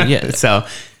 I mean, yeah. So...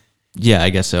 Yeah, I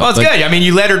guess so. Well, it's good. I mean,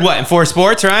 you lettered in 4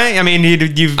 sports, right? I mean,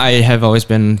 you've... I have always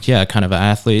been, kind of an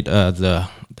athlete. The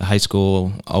high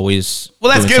school always...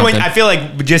 Well, that's doing good. something. I feel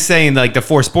like just saying like the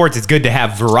 4 sports, it's good to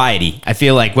have variety. I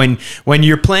feel like when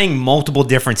you're playing multiple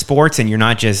different sports and you're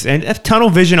not just... And tunnel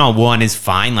vision on one is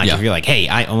fine. Like if you're like, hey,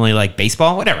 I only like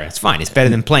baseball, whatever, it's fine. It's better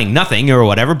than playing nothing or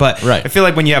whatever. But I feel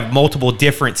like when you have multiple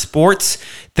different sports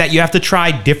that you have to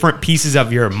try different pieces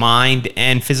of your mind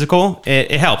and physical,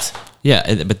 it helps.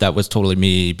 Yeah, but that was totally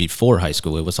me before high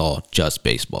school. It was all just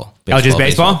baseball. Just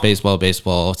baseball?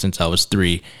 Baseball since I was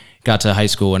 3. Got to high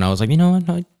school and I was like,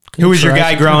 who was your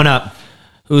guy growing up?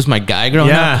 Who was my guy growing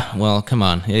up? Well, come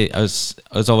on. I was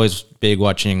always big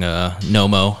watching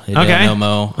Nomo. Nomo.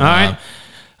 All right.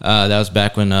 That was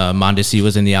back when Mondesi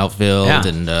was in the outfield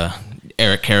and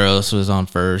Eric Karros was on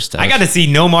first. I got to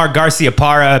see Nomar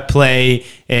Garciaparra play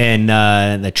in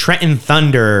the Trenton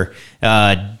Thunder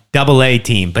AA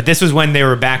team, but this was when they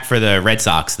were back for the Red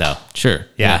Sox, though. Sure.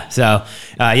 Yeah. So,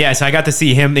 so I got to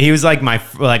see him. He was like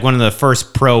one of the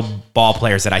first pro ball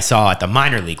players that I saw at the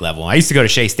minor league level. I used to go to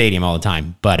Shea Stadium all the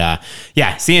time, but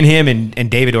seeing him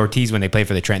and David Ortiz when they played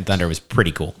for the Trenton Thunder was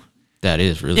pretty cool. That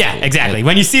is really cool. Exactly.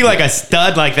 When you see like a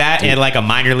stud like that in like a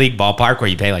minor league ballpark where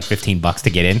you pay like $15 to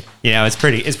get in, it's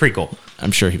pretty cool.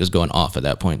 I'm sure he was going off at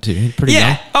that point too. Pretty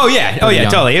young. Oh yeah,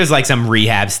 young. Totally. It was like some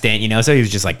rehab stint, so he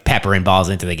was just like peppering balls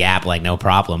into the gap like no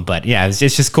problem. But yeah, it's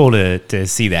just cool to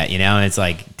see that, and it's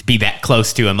like to be that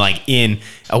close to him, like in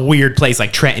a weird place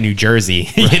like Trenton, New Jersey,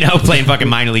 playing fucking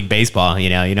minor league baseball. You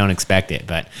don't expect it,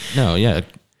 but no, yeah.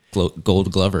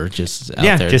 Gold Glover just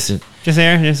out there. just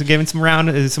there, just giving some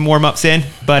warm ups in.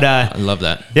 But I love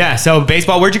that. Yeah. So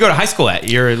baseball. Where'd you go to high school at?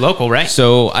 You're local, right?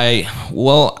 So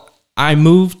I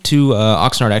moved to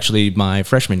Oxnard actually my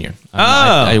freshman year.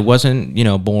 I wasn't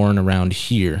born around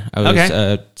here. I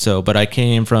was but I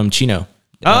came from Chino.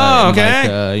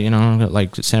 Okay.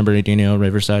 Like San Bernardino,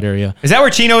 Riverside area. Is that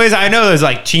where Chino is? I know there's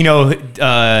like Chino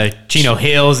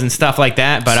Hills and stuff like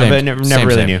that, but I never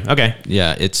really knew. Okay.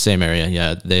 Yeah, it's same area.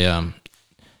 Yeah, they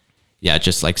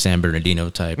just like San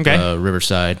Bernardino type. Okay.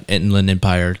 Riverside, Inland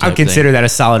Empire type I'd consider thing. that a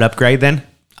solid upgrade then.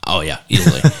 Oh yeah,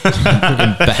 easily.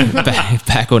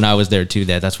 back when I was there too,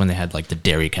 that's when they had like the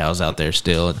dairy cows out there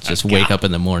still. Just wake up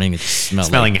in the morning, it's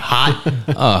smelling hot.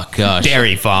 Oh gosh,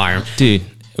 dairy farm, dude.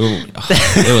 It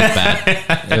was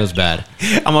bad. It was bad.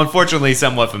 I'm unfortunately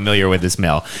somewhat familiar with the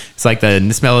smell. It's like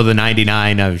the smell of the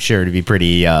 99. I'm sure to be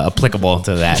pretty applicable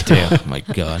to that too. Oh my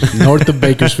god. North of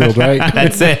Bakersfield, right?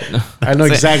 That's it. I know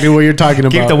exactly what you're talking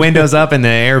about. Keep the windows up and the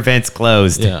air vents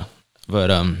closed. Yeah.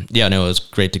 But it was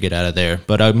great to get out of there.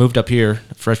 But I moved up here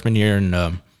freshman year,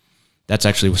 and that's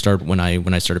actually started when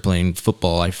I started playing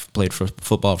football. I played for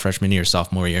football freshman year,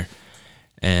 sophomore year,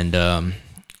 and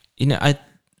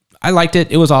I liked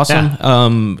it. It was awesome.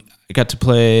 Yeah. I got to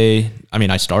play. I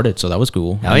mean, I started, so that was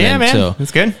cool. Oh yeah, man, so,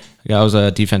 that's good. Yeah, I was a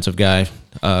defensive guy,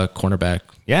 cornerback.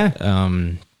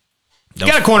 Yeah. You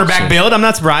got a cornerback build. I'm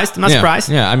not surprised.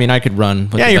 Yeah, I mean, I could run.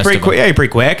 Yeah, you're pretty quick. Yeah, you're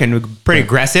pretty quick and pretty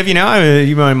aggressive. You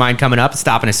wouldn't mind coming up and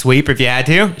stopping a sweep if you had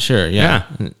to. Sure. Yeah.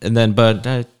 And then, but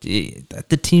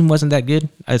the team wasn't that good.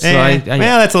 That's a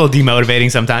little demotivating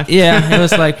sometimes. Yeah, it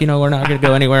was like we're not going to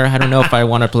go anywhere. I don't know if I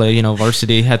want to play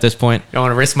varsity at this point. Don't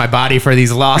want to risk my body for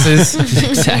these losses.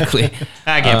 Exactly.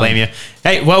 I can't blame you.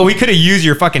 Hey, well, we could have used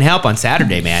your fucking help on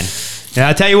Saturday, man. And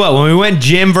I'll tell you what, when we went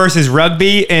gym versus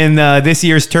rugby in this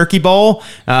year's Turkey Bowl,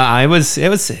 I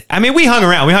mean, we hung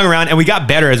around and we got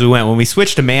better as we went. When we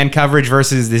switched to man coverage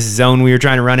versus this zone we were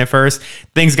trying to run at first,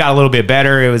 things got a little bit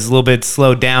better. It was a little bit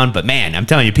slowed down, but man, I'm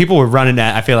telling you, people were running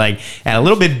at, I feel like, at a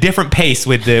little bit different pace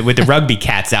with the rugby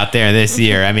cats out there this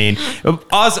year. I mean,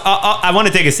 also, I want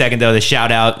to take a second though to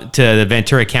shout out to the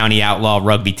Ventura County Outlaw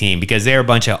rugby team, because they're a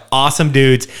bunch of awesome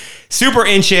dudes. Super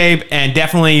in shape, and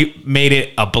definitely made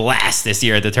it a blast this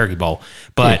year at the Turkey Bowl.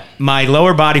 But my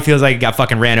lower body feels like it got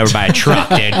fucking ran over by a truck,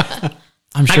 dude.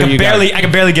 I'm sure I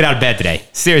could barely get out of bed today.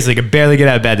 Seriously, I could barely get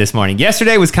out of bed this morning.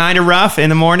 Yesterday was kind of rough in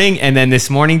the morning, and then this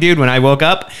morning, dude, when I woke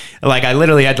up, like I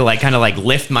literally had to like kind of like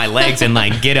lift my legs and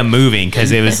like get them moving,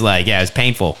 because it was like, it was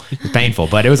painful. It was painful,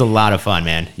 but it was a lot of fun,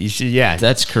 man. You should,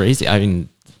 That's crazy. I mean,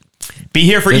 be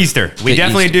here for Easter. We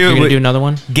definitely do. You're gonna do another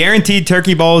one? Guaranteed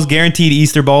turkey bowls, guaranteed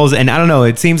Easter bowls, and I don't know.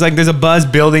 It seems like there's a buzz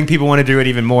building. People want to do it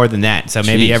even more than that. So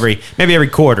maybe every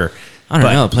quarter. I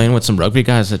don't know. Playing with some rugby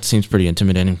guys, that seems pretty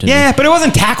intimidating to me. Yeah, but it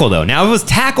wasn't tackle though. Now if it was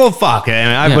tackle, fuck,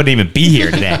 I wouldn't even be here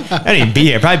today. I wouldn't even be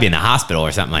here. I'd probably be in the hospital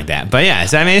or something like that. But yeah,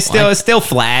 so I mean, it's still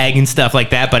flag and stuff like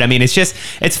that. But I mean,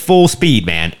 it's full speed,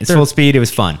 man. It's full speed. It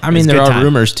was fun. I mean, there are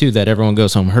rumors too that everyone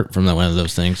goes home hurt from one of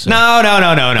those things. So.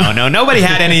 No. Nobody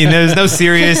had any. There's no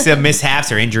serious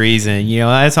mishaps or injuries, and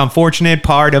that's an unfortunate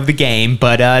part of the game.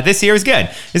 But this year was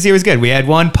good. We had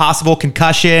one possible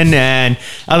concussion, and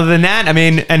other than that, I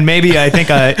mean, and maybe I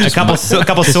think a couple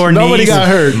sore knees. Nobody got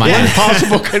hurt. Minor.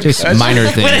 Possible Just minor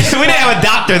things. We didn't have a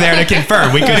doctor there to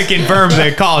confirm. We couldn't confirm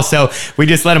the call, so we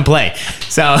just let him play.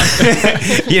 So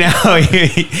he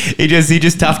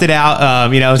just toughed it out.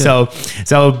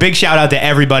 So big shout out to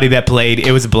everybody that played.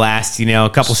 It was a blast. A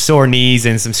couple sore knees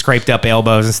and some scraped up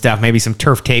elbows and stuff. Maybe some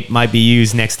turf tape might be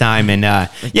used next time. And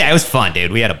it was fun,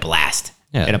 dude. We had a blast.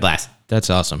 That's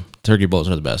awesome. Turkey bowls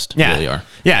are the best. Yeah. They really are.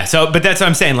 Yeah. So, but that's what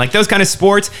I'm saying. Like those kind of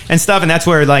sports and stuff. And that's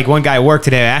where like one guy at work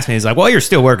today asked me, he's like, well, you're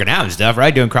still working out and stuff,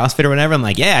 right? Doing CrossFit or whatever. I'm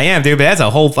like, yeah, I am, dude. But that's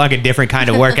a whole fucking different kind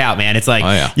of workout, man. It's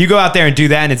like, you go out there and do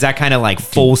that. And it's that kind of like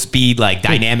full speed, like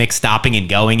dynamic stopping and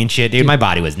going and shit, dude. My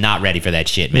body was not ready for that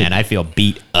shit, man. I feel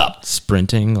beat up.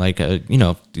 Sprinting, like,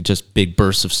 just big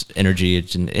bursts of energy.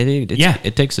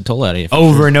 It takes a toll out of you.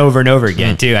 Over and over and over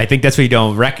again, too. I think that's what you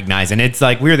don't recognize. And it's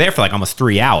like, we were there for like almost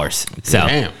 3 hours. So,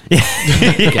 damn.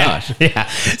 Gosh. Yeah.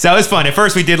 So it was fun. At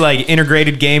first we did like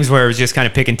integrated games where it was just kind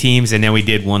of picking teams, and then we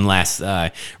did one last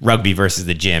rugby versus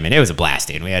the gym, and it was a blast,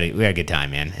 dude. We had a good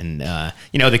time, man. And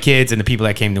the kids and the people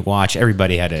that came to watch,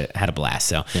 everybody had a blast.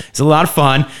 So it's a lot of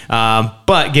fun.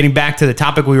 But getting back to the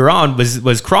topic we were on was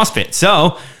CrossFit.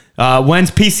 So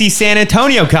when's PC San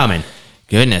Antonio coming?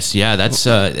 Goodness, yeah, that's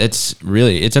it's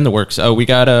in the works. Oh,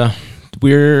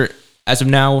 we're as of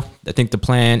now, I think the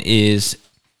plan is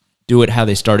do it how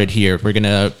they started here. We're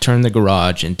gonna turn the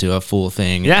garage into a full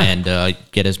thing, and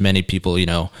get as many people,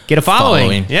 get a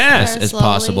following, as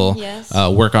possible. Yes.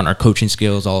 Work on our coaching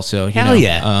skills also.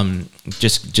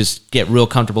 Just get real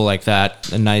comfortable like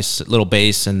that. A nice little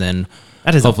base, and then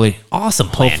that is hopefully awesome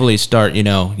plan. Hopefully start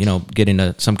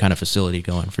getting some kind of facility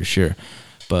going for sure.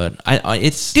 But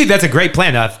dude, that's a great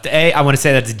plan. I want to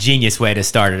say that's a genius way to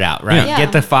start it out, right? Yeah.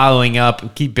 Get the following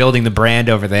up, keep building the brand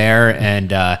over there,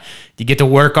 and you get to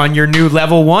work on your new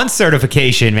level 1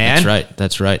 certification, man.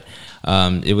 That's right.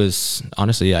 It was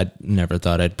honestly, I never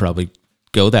thought I'd probably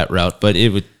go that route, but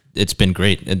it's been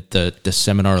great. The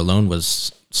seminar alone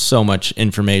was so much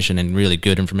information and really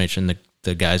good information.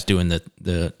 The guys doing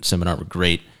the seminar were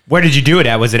great. Where did you do it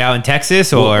at? Was it out in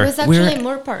Texas or? It was actually in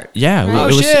Moore Park. Yeah,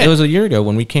 right? it was a year ago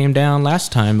when we came down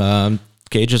last time.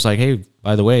 Gage was like, hey,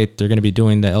 by the way, they're going to be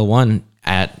doing the L1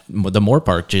 at the Moore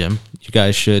Park gym. You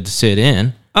guys should sit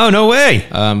in. Oh, no way.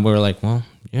 We were like, well,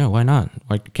 yeah, why not?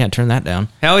 Like, can't turn that down.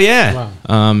 Hell yeah.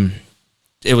 Wow.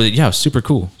 It was super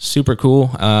cool.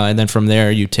 And then from there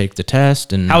you take the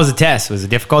test. And how was the test? Was it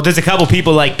difficult? There's a couple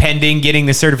people like pending getting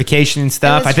the certification and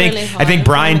stuff. I think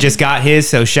Brian just got his,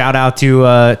 so shout out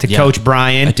to Coach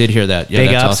Brian. I did hear that. Yeah,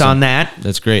 big ups awesome. On that.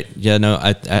 That's great. Yeah,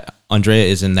 no, Andrea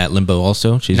is in that limbo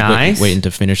also. She's waiting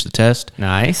to finish the test.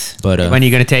 Nice. But when are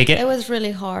you going to take it? It was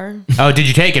really hard. Oh, did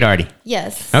you take it already?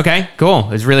 Yes. Okay, cool.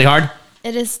 It was really hard?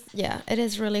 It is. Yeah, it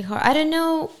is really hard. I don't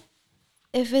know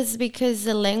if it's because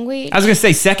the language. I was gonna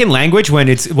say second language when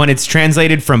it's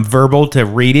translated from verbal to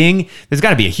reading. There's got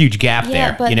to be a huge gap there.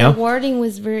 Yeah, but the wording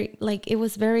was it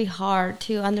was very hard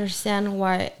to understand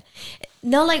what.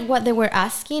 Not like what they were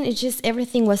asking. It's just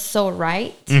everything was so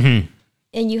right, and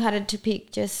you had to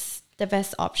pick just the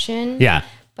best option. Yeah.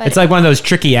 But It's like one of those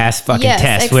tricky ass fucking Yes,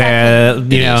 tests where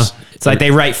exactly. you It know is. it's like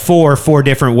they write four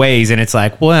different ways, and it's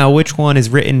like, well, which one is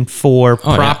written for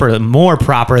Oh, yeah. proper, more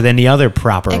proper than the other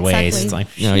proper ways? Exactly. It's like,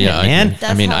 You know, shit, yeah, man. That's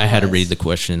how I it had to was. read the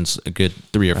questions a good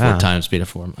 3 or 4 Wow. times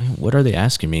before. What are they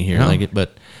asking me here? No.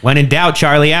 But When in doubt,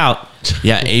 Charlie out.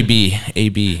 yeah,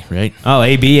 AB, right? Oh,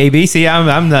 AB. See,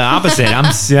 I'm the opposite.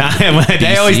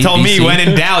 They always told me BC. when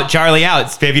in doubt, Charlie out.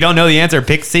 If you don't know the answer,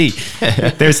 pick C.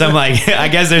 There's some like, I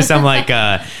guess there's some like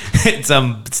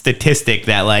some statistic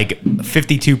that like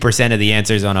 52% of the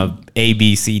answers on a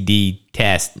ABCD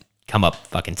test come up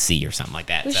fucking C or something like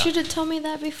that. You So. should have told me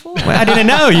that before. Well, I didn't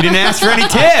know. You didn't ask for any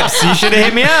tips. You should have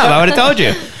hit me up. I would have told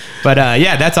you. But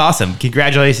yeah, that's awesome.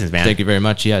 Congratulations, man. Thank you very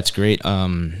much. Yeah, it's great.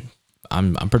 I'm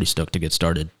pretty stoked to get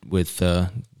started with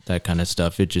that kind of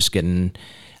stuff.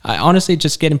 Honestly,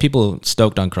 just getting people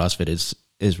stoked on CrossFit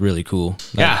is really cool.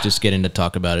 Like, Yeah. just getting to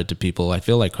talk about it to people. I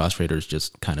feel like CrossFitters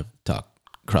just kind of talk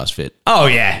CrossFit. Oh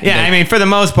yeah. I mean, for the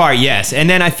most part, yes. And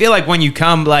then I feel like when you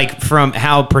come like from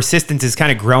how Persistence is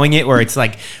kind of growing it, where it's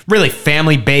like really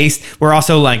family based, we're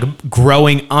also like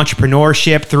growing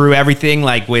entrepreneurship through everything,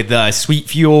 like with Sweet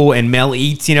Fuel and Mel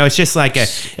Eats. You know, it's just like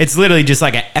it's literally just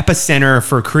like an epicenter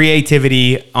for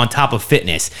creativity on top of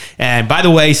fitness. And by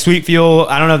the way, Sweet Fuel,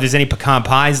 I don't know if there's any pecan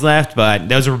pies left, but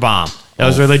those were bomb.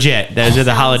 Those were legit. Those are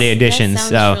the holiday editions. That So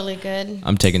sounds really good.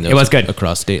 I'm taking those It was good.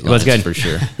 across state it was lines good for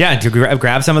sure. Yeah, to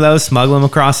grab some of those, smuggle them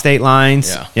across state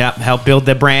lines. Yeah. Help build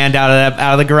the brand out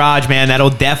of the garage, man.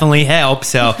 That'll definitely help.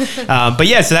 So, but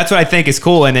yeah, so that's what I think is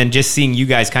cool. And then just seeing you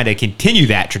guys kind of continue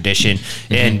that tradition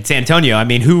in San Antonio. I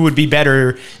mean, who would be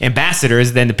better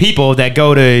ambassadors than the people that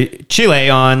go to Chile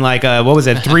on like what was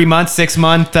it, 3 month, 6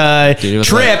 month Dude, it was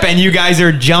trip, and you guys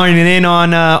are joining in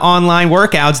on online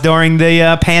workouts during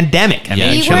the pandemic. I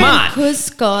Yeah, mean, We come were on. in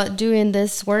Cusco doing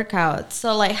this workout.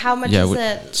 So like, how much Yeah. is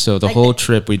it? So the like whole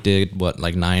trip we did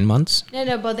like 9 months.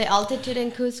 No, but the altitude in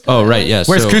Cusco. Oh right, yeah.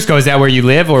 Where's so, Cusco? Is that where you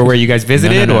live or where you guys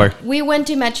visited? no. Or We went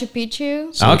to Machu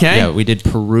Picchu. So, Okay. Yeah, we did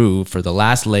Peru for the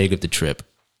last leg of the trip.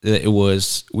 We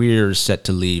were set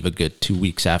to leave a good 2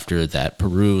 weeks after that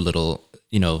Peru little,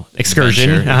 Excursion,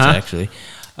 adventure, uh-huh. actually.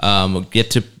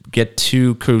 Get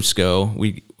to Cusco.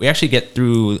 We actually get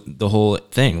through the whole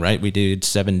thing, right? We did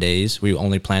 7 days. We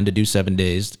only planned to do 7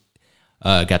 days.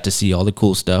 Got to see all the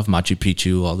cool stuff, Machu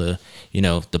Picchu, all the,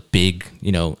 the big,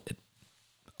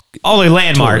 all the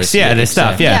landmarks, tourists. yeah, the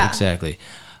stuff, exactly, yeah. Exactly.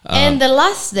 And the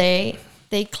last day,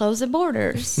 they closed the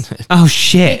borders Oh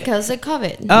shit! because of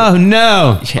COVID. Oh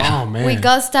no! Oh man. We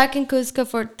got stuck in Cusco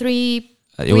for 3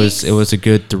 It weeks. was a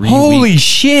good 3 Holy weeks.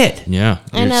 shit! Yeah.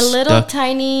 and we a were little stuck.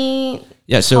 tiny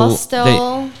So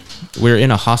hostel. we're in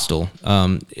a hostel.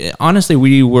 Honestly,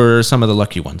 we were some of the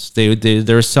lucky ones. There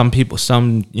were some people,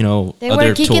 They other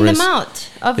were kicking tourists. them out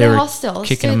of They the were hostels.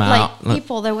 kicking them like out.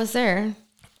 people that was there.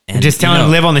 And, Just telling them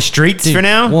to live on the streets for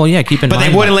now. Well, yeah, keep in but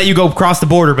mind. they wouldn't let you go across the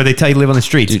border, but they tell you to live on the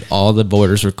streets. Dude, all the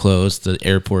borders were closed. The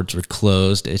airports were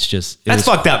closed. It's just That's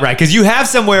fucked up, right? Because you have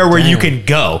somewhere where you can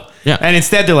go. Yeah. And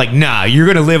instead they're like, nah, you're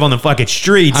going to live on the fucking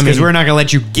streets I because mean- we're not going to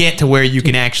let you get to where you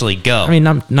can actually go. I mean,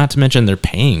 not to mention they're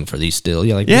paying for these still.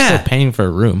 Yeah, like Yeah. they're still paying for a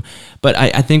room. But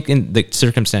I think in the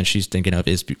circumstance she's thinking of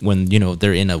is when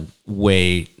they're in a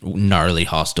way gnarly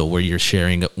hostel where you're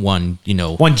sharing one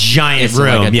one giant It's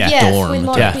room. like a- yeah. Yes, dorm with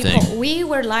more type people. thing. We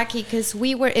were lucky because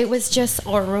it was just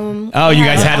our room. Oh, We you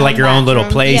guys our had like your own little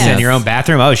bathroom. place Yes. and your own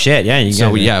bathroom? Oh, shit. Yeah. You So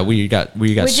guys, we got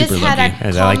We just super had lucky. a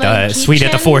Is that like the common suite at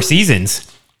the kitchen. Four Seasons?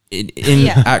 In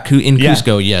Yeah. in Yeah.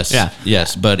 Cusco, yes, Yeah.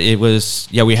 yes, but it was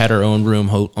we had our own room,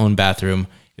 own bathroom.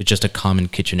 It's just a common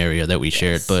kitchen area that we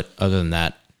shared. But other than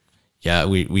that,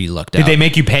 we lucked out. Did they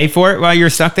make you pay for it while you were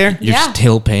stuck there? You're Yeah.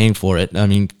 still paying for it. I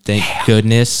mean, thank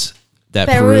goodness that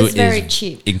Peru Peru is very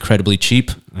cheap. incredibly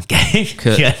cheap. Okay.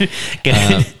 Good.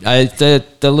 Good.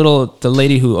 The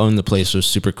lady who owned the place was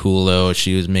super cool though.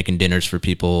 She was making dinners for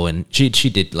people, and she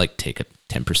did like take a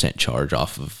 10% charge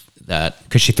off of that.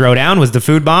 Could she throw down? Was the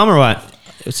food bomb or what?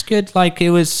 It's good. Like it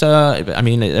was. I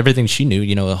mean, everything she knew.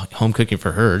 Home cooking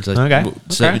for her. So, Okay.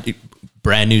 so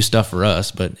brand new stuff for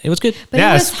us, but it was good. But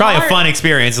yeah, it it's was probably hard. a fun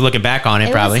experience looking back on it,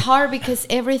 It probably. was hard because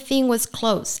everything was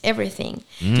closed. Everything.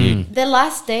 Dude, The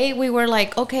last day we were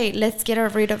like, okay, let's get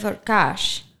rid of our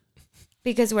cash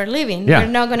because we're leaving. Yeah.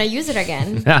 We're not gonna use it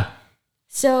again. Yeah.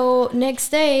 So next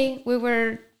day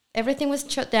everything was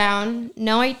shut down.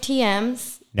 No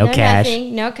ATMs. No cash.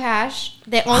 Nothing, no cash.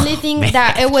 The only thing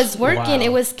that it was working,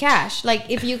 it was cash. Like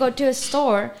if you go to a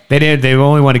store, They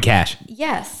only wanted cash.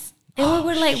 yes. And we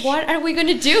were like, what are we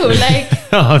gonna do? Like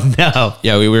Oh, no.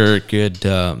 yeah, we were good.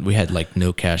 We had like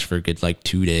no cash for a good like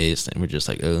 2 days, and we're just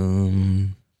like,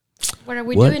 What are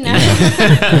we What? doing now?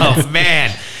 Oh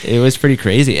man. It was pretty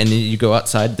crazy. And you go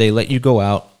outside. They let you go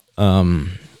out.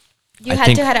 You I had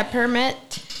think- to have a permit.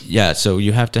 Yeah, so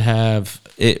you have to have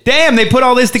it. Damn, they put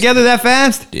all this together that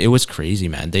fast? It was crazy,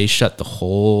 man. They shut the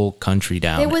whole country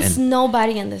down. There was and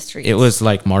nobody in the streets. it was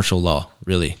like martial law,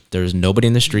 really. There was nobody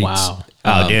in the streets. Wow.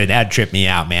 Oh, dude, that'd trip me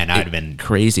out, man. I'd have been.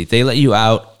 Crazy. They let you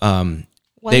out. They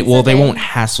Once a they day. won't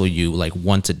hassle you like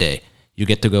once a day. You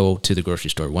get to go to the grocery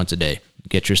store once a day,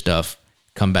 get your stuff,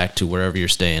 come back to wherever you're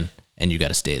staying, and you got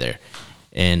to stay there.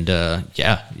 And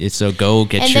yeah, it's so go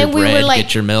get And your then we were bread, like-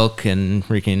 get your milk, and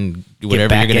freaking whatever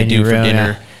back you're gonna in do your for room,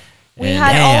 dinner. We And-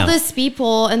 had Damn. all these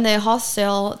people in the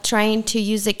hostel trying to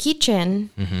use the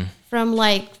kitchen from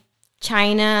like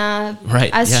China, Right.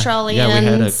 yeah. Australians, Yeah, we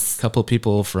had a couple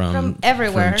people from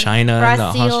everywhere, from China in the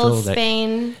Brazil, hostel that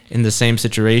Spain, in the same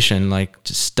situation, like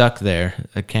just stuck there.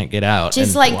 I can't get out. just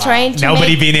And- like trying to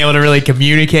Nobody make, being able to really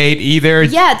communicate either.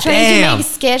 yeah, trying Damn. to make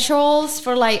schedules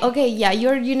for like, okay, yeah,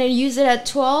 you're gonna use it at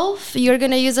 12, you're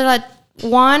gonna use it at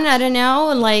 1, I don't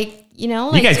know, and like, you know,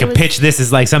 You like guys it could was- pitch this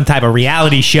as like some type of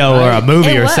reality show or a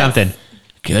movie It or was. something.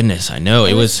 goodness, I know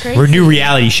it was, crazy. We're new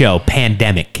reality show,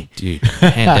 Pandemic. dude,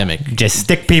 pandemic. Just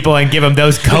stick people and give them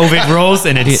those COVID rules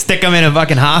and then stick them in a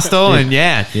fucking hostel and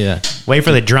yeah. Wait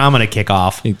for the drama to kick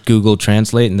off. Google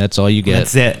Translate, and that's all you get.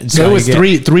 That's it. That's So all it was you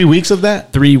get. 3 weeks of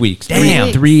that. 3 weeks.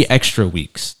 Damn. Three extra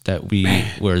weeks that we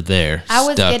were there. I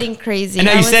was stuck. getting crazy. I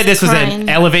know you said this was crying. an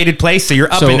elevated place, so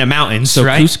you're up in the mountains, So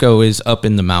right? Cusco is up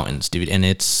in the mountains, dude, and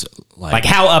it's Like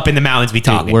how up in the mountains we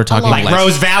talking? we're talking like like-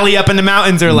 Rose Valley up in the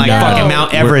mountains or like No. fucking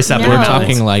Mount Everest up in we're the mountains?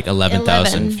 talking like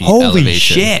 11,000 11. feet Holy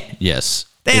elevation. shit. Yes.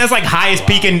 Damn, that's like highest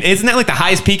peak in, isn't that like the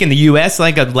highest peak in the U.S.?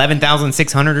 Like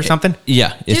 11,600 or something?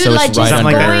 Yeah. Dude, so like it's just right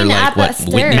Something under like going like up what that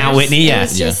stairs, Whitney. Mount Whitney, yeah. It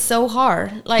was Yeah. just so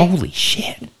hard. Like Holy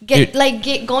shit.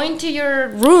 going to your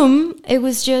room. It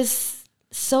was just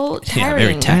so Yeah, tiring.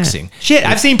 very taxing. Shit,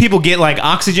 I've seen people get like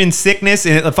oxygen sickness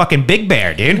in a fucking Big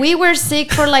Bear, dude. We were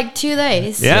sick for like 2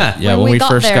 days. Yeah. Yeah, when we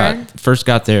first there.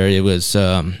 got there, it was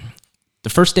the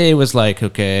first day it was like,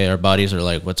 okay, our bodies are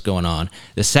like, what's going on?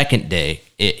 The second day,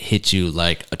 it hits you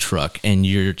like a truck, and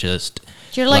you're just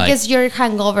You're like, it's your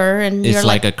hangover, and it's you're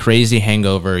like like a crazy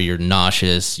hangover. You're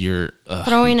nauseous. You're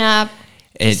throwing up.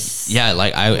 yeah,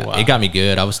 like it got me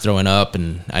good. I was throwing up,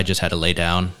 and I just had to lay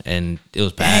down, and it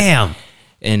was bad. Damn.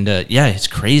 And yeah, it's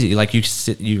crazy. Like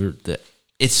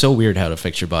it's so weird how it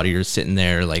affects your body. You're sitting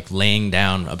there like laying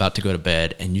down, about to go to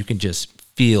bed, and you can just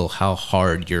feel how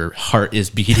hard your heart is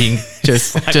beating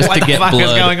just What to the get fuck blood.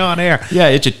 is going on here? Yeah,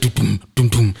 it's just boom, boom,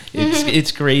 boom.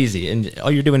 It's crazy, and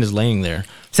all you're doing is laying there.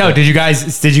 So did you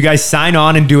guys sign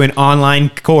on and do an online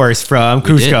course from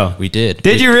Cusco? We did.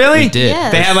 Did you really? We did. Yeah.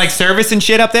 They had like service and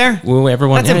shit up there? Well,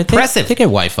 everyone. That's impressive. They get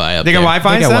Wi-Fi up They there. got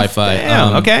Wi-Fi They got and stuff? Wi-Fi.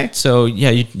 Damn, okay. So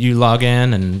yeah, you log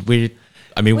in, and we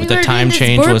We the were time doing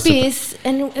change this was. burpees,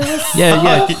 and it was Yeah,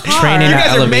 so hard. training You at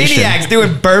guys are elevation. maniacs doing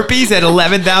burpees at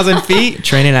 11,000 feet?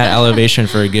 Training at elevation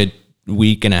for a good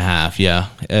week and a half. Yeah,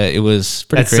 it was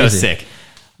pretty That's crazy. so sick.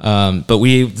 But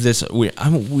we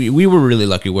were really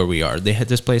lucky where we are.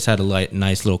 This place had a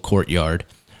nice little courtyard,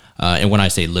 and when I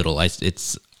say little, it's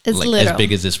like as little.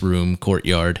 big as this room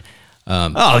courtyard.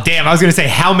 Oh, damn. I was going to say,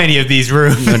 how many of these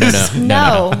rooms?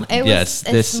 No. No, it was Yes,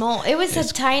 a this- small. It was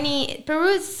a tiny. Peru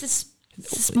is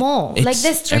small. Like the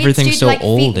It's- street, everything's so like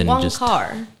old fit and one just-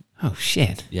 car. Oh,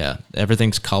 shit. Yeah,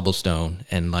 everything's cobblestone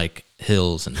and like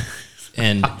hills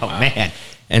and Oh, man.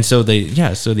 and so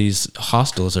these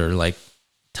hostels are like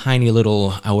tiny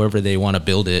little, however they want to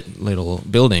build it, little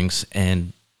buildings,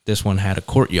 and this one had a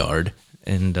courtyard,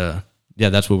 and yeah,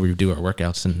 that's where we would do our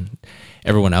workouts, and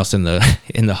everyone else in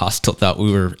the hostel thought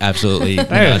we were absolutely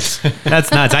nuts. That's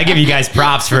nuts. I give you guys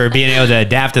props for being able to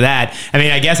adapt to that. I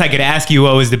mean, I guess I could ask you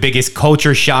what was the biggest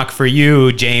culture shock for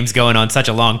you, James, going on such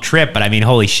a long trip. But I mean,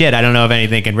 holy shit, I don't know if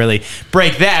anything can really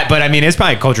break that. But I mean, it's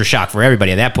probably a culture shock for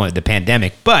everybody at that point, the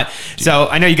pandemic. But so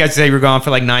I know you guys say you were going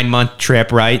for like 9-month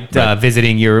trip, right?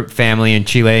 Visiting your family in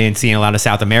Chile and seeing a lot of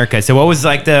South America. So what was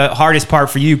like the hardest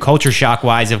part for you, culture shock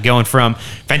wise, of going from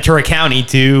Ventura County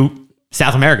to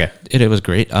South America? It was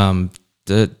great.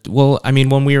 Well, I mean,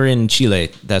 when we were in Chile,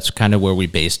 that's kind of where we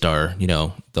based our,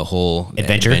 the whole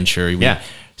Adventure? We Yeah.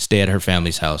 stay at her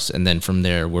family's house, and then from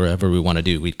there, wherever we want to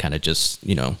do, we'd kind of just,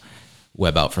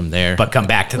 web out from there. But come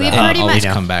back to We the pretty always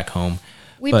much- come back home.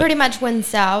 We But pretty much went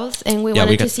south, and we Yeah,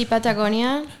 wanted we to got- see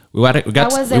Patagonia. We wanted to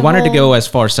whole- go as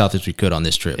far south as we could on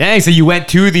this trip. Hey, so you went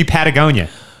to the Patagonia.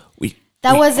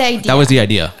 That was the idea. That was the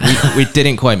idea. We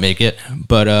didn't quite make it,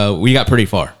 but we got pretty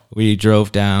far. We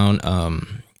drove down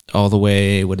all the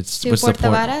way. What's the port?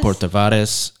 Varas? Puerto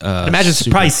Varas. Imagine it's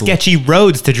super probably cool. sketchy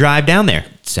roads to drive down there.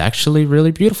 It's actually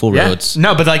really beautiful roads.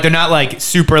 No, but like they're not like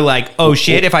super like, oh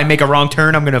shit, if I make a wrong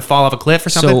turn, I'm gonna fall off a cliff or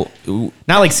something. So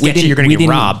not like sketchy, you're gonna we get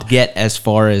didn't robbed. get as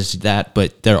far as that,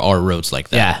 but there are roads like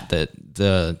that. Yeah.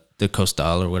 The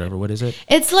Coastal or whatever. What is it?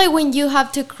 It's like when you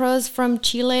have to cross from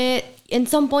Chile. In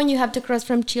some point, you have to cross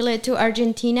from Chile to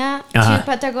Argentina to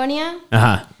Patagonia.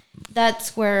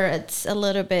 That's where it's a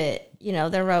little bit,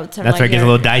 the roads are That's like where it gets a your-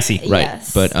 little dicey. Right.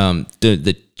 Yes. But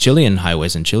the Chilean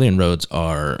highways and Chilean roads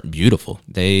are beautiful.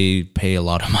 They pay a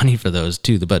lot of money for those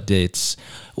too. But it's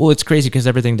crazy because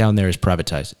everything down there is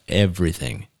privatized.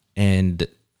 Everything. And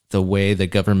the way the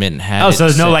government had Oh, so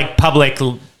there's no set- like public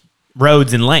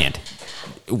roads and land.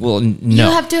 Well, no.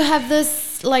 You have to have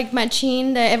this like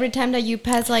machine that every time that you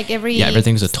pass, like every Yeah,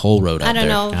 everything's a toll road out I don't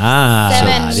there. know,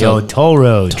 7 the old toll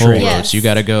road. Toll trick. Yes.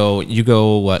 roads. You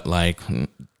go what, like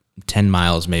 10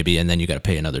 miles maybe, and then you got to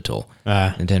pay another toll.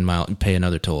 And 10 mile pay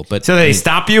another toll. But So they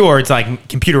stop you, or it's like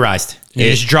computerized? You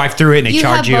just drive through it and they You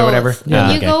charge have you or both. whatever. When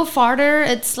Ah, you okay. go farther,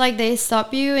 it's like they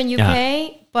stop you and you Yeah.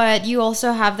 pay, but you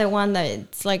also have the one that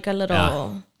it's like a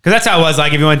little. Because that's how it was.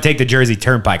 Like if you want to take the Jersey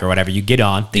Turnpike or whatever, you get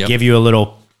on. They Yep. give you a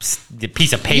little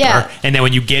piece of paper, Yeah. and then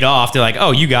when you get off, they're like,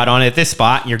 "Oh, you got on at this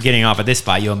spot, and you're getting off at this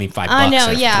spot. You owe me $5 I know,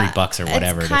 or yeah. $3 or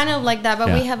whatever." It's it is." kind of like that, but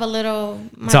Yeah. we have a little.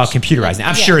 It's all computerized now.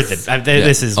 I'm sure that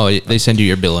this is. Oh, they send you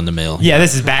your bill in the mail. Yeah,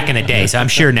 this is back in the day, so I'm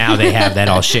sure now they have that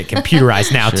all shit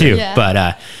computerized now too. Yeah.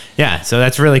 But yeah, so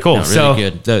that's really cool. No, really so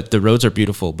good. The roads are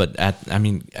beautiful, but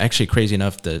actually crazy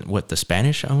enough, the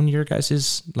Spanish own your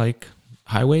guys' like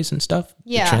highways and stuff.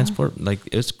 Yeah. The transport, like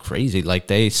it's crazy. Like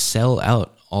they sell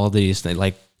out all these. They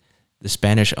like the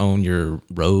Spanish own your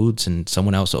roads, and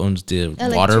someone else owns the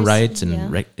water Electricity, rights,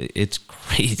 and yeah. it's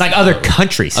crazy. like other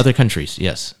countries. other countries,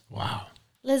 yes. Wow.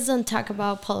 Let's don't talk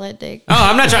about politics. Oh,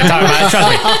 I'm not trying to talk about it. Trust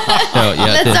me. So, yeah,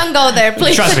 Let's don't go there,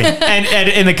 please. Trust me. And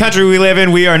in the country we live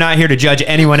in, we are not here to judge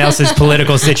anyone else's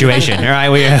political situation. All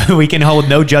right, we can hold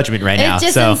no judgment right now. It's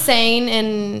just So insane,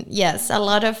 and yes, a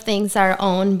lot of things are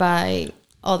owned by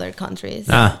other countries.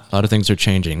 a lot of things are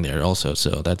changing there also,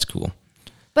 so that's cool.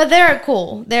 But they're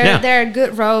cool. Yeah. They're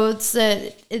good roads.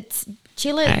 It's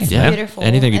Chile. It's Yeah, beautiful.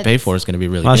 anything you pay It's- for is going to be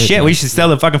really well, good. shit, man. we should sell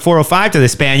the fucking 405 to the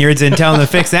Spaniards and tell them to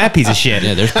fix that piece of shit.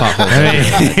 Yeah, there's potholes.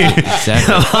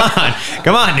 Exactly.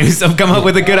 Come on, Newsom, come up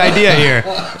with a good idea here.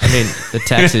 I mean, the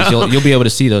taxes, you'll be able to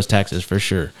see those taxes for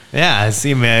sure. Yeah,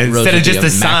 see, man. Roads Instead of would be just a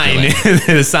sign, immaculate.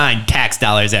 the sign tax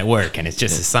dollars at work, and it's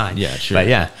just a sign. Yeah, sure. But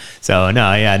yeah, so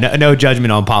no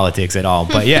judgment on politics at all.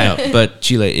 But yeah, No, but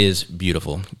Chile is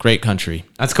beautiful. Great country.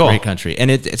 That's cool. Great country. And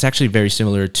it's actually very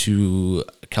similar to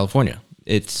California.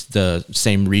 It's the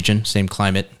same region, same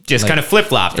climate. just kind of flip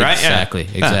flopped, right? Yeah. Exactly,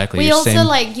 exactly. We Your also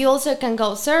same- you also can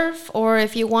go surf, or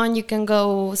if you want, you can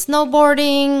go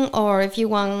snowboarding, or if you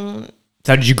want.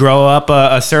 So did you grow up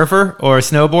a surfer or a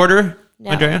snowboarder,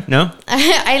 No. Andrea? No.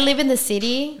 I live in the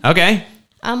city. Okay.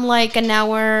 I'm like an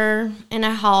hour and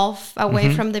a half away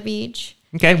Mm-hmm. from the beach.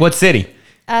 Okay. What city?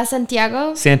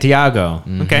 Santiago. Santiago.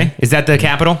 Mm-hmm. Okay. Is that the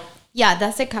capital? Yeah,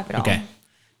 that's the capital. Okay.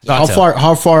 How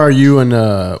far are you and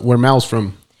where Mal's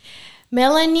from?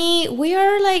 Melanie, we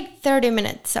are like 30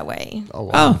 minutes away.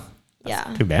 Oh, Yeah.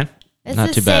 too bad. It's Not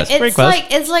the too bad. same. Pretty It's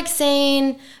close. like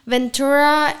saying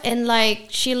Ventura and like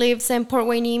she lives in Port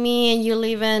Wainimi and you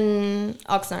live in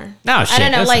Oxnard. No, shit, I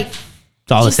don't know, that's- like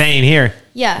It's all the same here.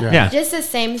 yeah, Yeah. just the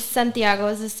same. Santiago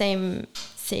is the same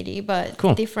city, but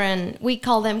Cool. different. We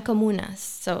call them comunas,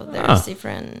 so there's Oh.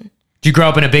 different. Did you grow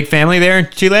up in a big family there in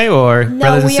Chile, or No,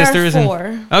 brothers and we sisters? are and-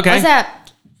 4. Okay. What's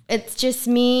that? It's just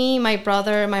me, my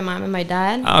brother, my mom, and my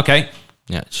dad. Oh, okay.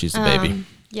 Yeah, she's the baby.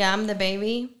 Yeah, I'm the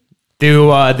baby. Do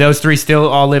those 3 still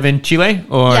all live in Chile?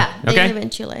 Or Yeah, they okay. live in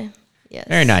Chile. Yes.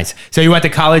 Very nice. So you went to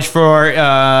college for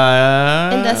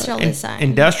Industrial design.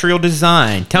 Industrial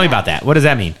design. Tell me about that. What does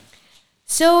that mean?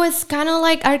 So it's kind of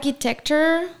like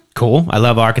architecture, Cool. I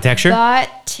love architecture.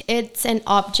 but it's an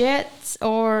object,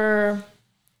 or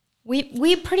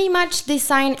we pretty much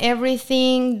design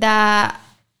everything that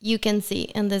you can see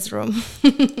in this room.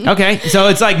 Okay. So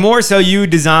it's like more so you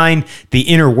design the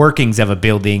inner workings of a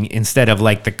building instead of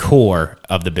like the core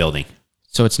of the building.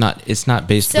 So it's not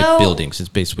based with So- buildings. It's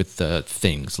based with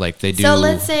things like they do So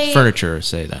let's say- furniture.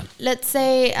 Say that. Let's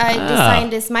say I design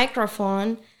this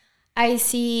microphone. I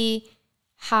see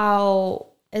how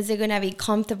is it gonna be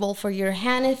comfortable for your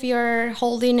hand if you're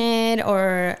holding it,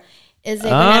 or is it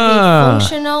gonna be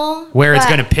functional? Where it's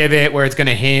But- going to pivot, where it's going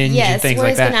to hinge, and yes, things where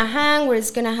like it's that. gonna hang, where it's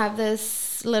gonna have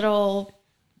this little,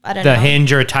 I don't The know.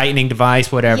 hinge or a tightening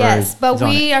device, whatever. Yes, but is on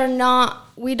it.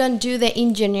 we don't do the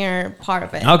engineer part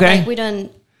of it. Okay. Like we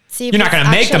don't see if You're not it's going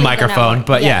to make the actually gonna microphone, work.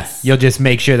 but Yes. yeah, you'll just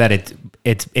make sure that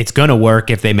it's going to work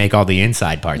if they make all the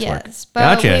inside parts work. Yes, but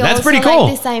Gotcha. we That's also pretty cool.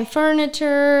 Like design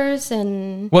furnitures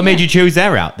and. What made you choose that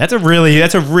route? That's a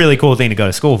really cool thing to go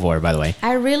to school for, by the way.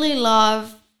 I really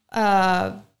love.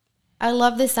 I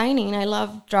love designing. I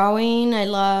love drawing. I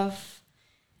love,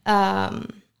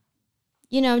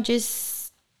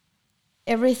 just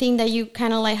everything that you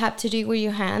kind of like have to do with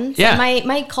your hands. Yeah.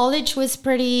 My college was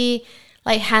pretty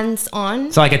like hands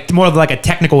on. So like more of like a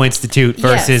technical institute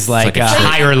versus Yes. like, Like a a trade.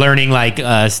 higher learning like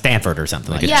Stanford or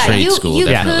something like Like a that. trade you, school, you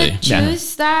definitely. could Yeah.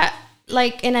 choose that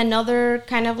like in another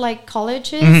kind of like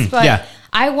colleges, but Mm-hmm. yeah.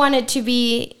 I wanted to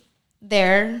be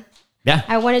there. Yeah.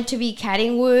 I wanted to be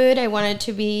cutting wood. I wanted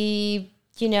to be,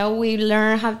 we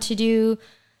learn how to do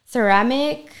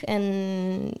ceramic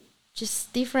and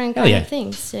just different Hell kind yeah. of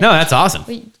things. No, that's awesome.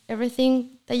 Everything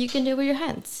that you can do with your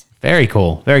hands. Very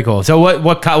cool. Very cool. So what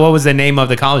was the name of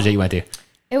the college that you went to?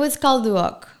 It was called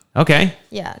Duoc. Okay.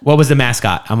 Yeah. What was the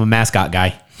mascot? I'm a mascot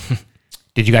guy.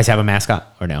 Did you guys have a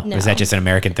mascot or no? No. Is that just an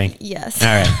American thing? Yes. All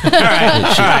right. All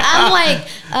right. I'm like,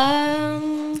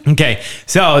 Okay.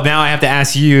 So now I have to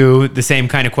ask you the same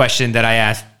kind of question that I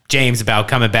asked James about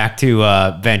coming back to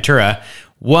Ventura.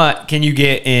 What can you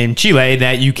get in Chile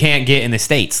that you can't get in the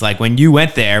States? Like when you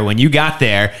went there, when you got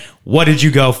there, what did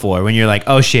you go for? When you're like,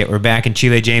 oh shit, we're back in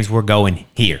Chile, James, we're going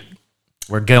here.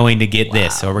 We're going to get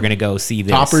this, or we're going to go see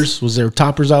this. Toppers? Was there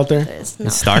toppers out there? it's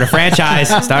not. Start a franchise.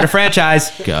 Start a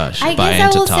franchise. Gosh, I buy guess I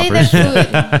into will say toppers.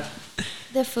 the food.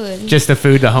 The food. Just the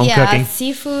food, the home yeah, cooking.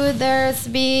 seafood there's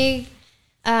big.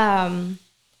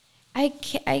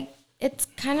 It's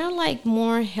kind of like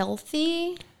more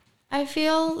healthy. I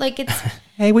feel like it's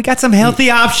Hey, we got some healthy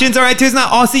options. All right, too. It's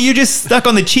not all. See, you're just stuck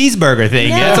on the cheeseburger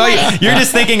thing. No, That's all like- you're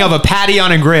just thinking of a patty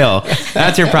on a grill.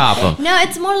 That's your problem. no,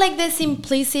 it's more like the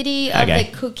simplicity of Okay.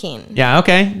 the cooking. Yeah.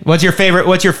 Okay. What's your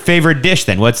favorite dish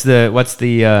then? What do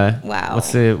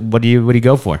you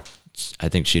go for? I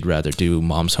think she'd rather do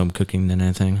mom's home cooking than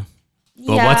anything.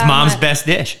 Well, what's mom's my- best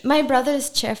dish? My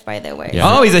brother's chef, by the way. Yeah.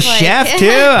 Oh, he's a Like- chef too.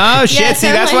 Oh shit! Yeah, See,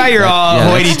 so that's like- why you're all Yeah,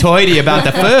 that's- hoity-toity about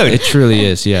the food. It truly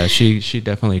is. Yeah, she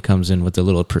definitely comes in with a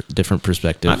little different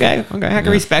perspective. Okay. I can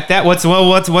respect that. What's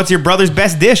your brother's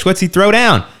best dish? What's he throw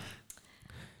down?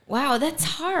 Wow, that's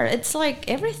hard. It's like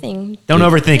everything. Don't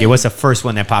overthink it. What's the first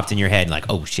one that popped in your head? Like,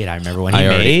 oh shit, I remember when he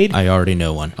made. I already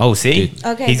know one. Oh, see, Dude.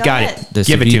 Okay, he's go got ahead. it. The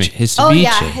Give ceviche, it to me. his Oh, ceviche.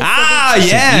 yeah, his Ah, ceviche.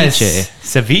 yes,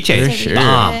 ceviche. For sure.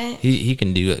 Bomb. He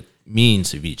can do a mean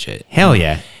ceviche. Hell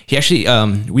yeah. He actually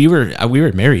we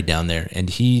were married down there, and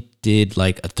he did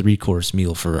like a 3-course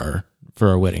meal for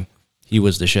our wedding. He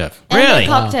was the chef. And the Really?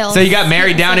 cocktails. So you got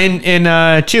married down in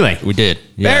Chile. We did.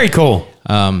 Yeah. Very cool.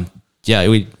 Yeah,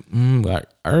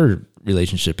 our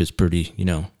relationship is pretty,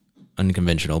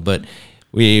 unconventional, but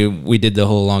we did the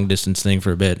whole long distance thing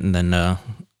for a bit, and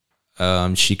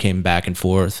then she came back and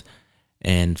forth,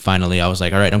 and finally I was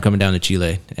like, all right, I'm coming down to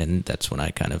Chile, and that's when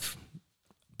I kind of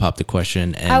popped the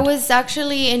question. And I was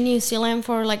actually in New Zealand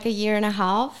for like a year and a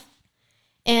half.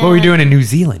 And What were you doing in New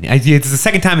Zealand? It's the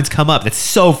second time it's come up. That's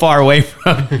so far away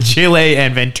from Chile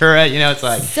and Ventura. It's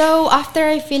like, So after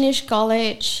I finished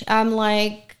college, I'm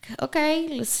like, okay,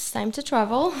 it's time to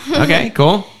travel. okay,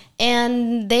 cool.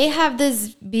 And they have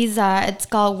this visa. It's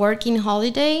called working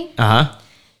holiday. Uh-huh.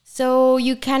 So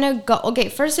you kind of go. Okay,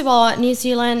 first of all, New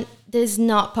Zealand, there's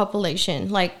not population.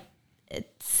 Like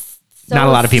it's so Not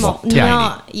a lot of people. small.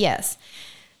 Tiny. Yes.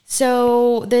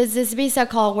 So there's this visa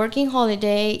called working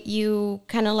holiday. You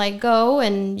kind of like go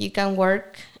and you can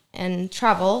work and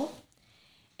travel,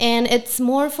 and it's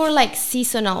more for like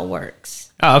seasonal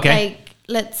works. Oh, okay. Like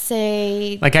let's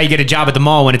say Like how you get a job at the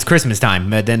mall when it's Christmas time,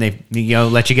 but then they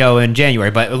let you go in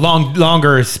January, but a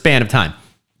longer span of time.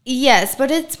 yes,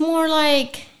 but it's more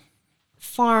like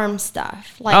farm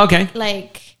stuff. Like Okay.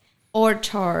 like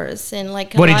orchards and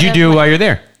like. What did you do while you're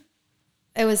there?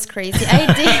 It was crazy.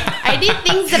 I did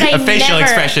things that I A facial never.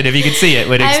 expression, if you could see it,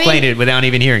 would I explain mean, it without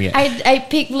even hearing it. I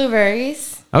picked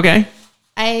blueberries. Okay.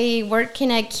 I work in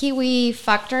a kiwi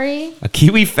factory. A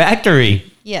kiwi factory.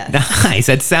 Yes. Nice.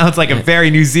 That sounds like a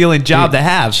very New Zealand job to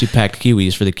have. She packed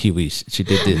kiwis for the kiwis. She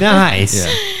did this. Nice.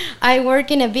 Yeah. I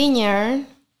work in a vineyard.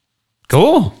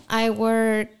 Cool. I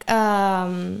work.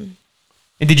 And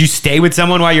did you stay with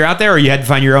someone while you're out there, or you had to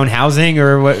find your own housing,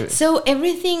 or what? So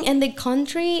everything in the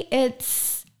country,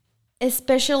 it's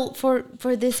special for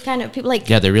this kind of people. Like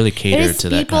Yeah, they really cater there's to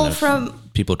that people kind of from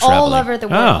people all traveling. over the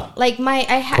world. Oh. Like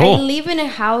I Cool. live in a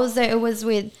house that it was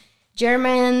with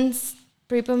Germans,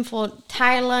 people from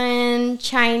Thailand,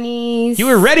 Chinese. You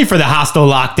were ready for the hostile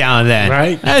lockdown then,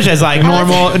 Right. That was just like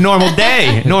normal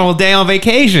day on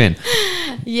vacation.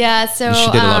 Yeah, so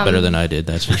She did a lot better than I did,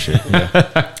 that's for sure.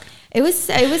 Yeah. It was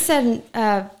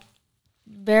a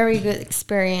very good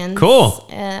experience. Cool.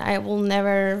 I will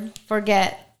never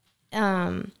forget.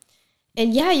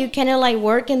 And yeah, you kind of like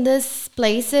work in these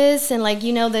places, and like,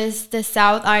 you know, there's the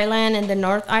South Island and the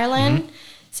North Island.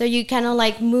 So you kind of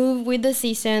like move with the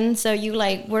season. So you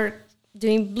like work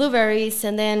doing blueberries,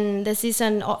 and then the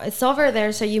season it's over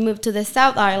there. So you move to the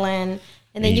South Island,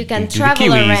 and then you can do the travel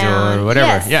kiwis around or whatever.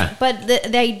 Yes, Yeah. But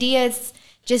the idea is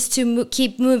just to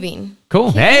keep moving.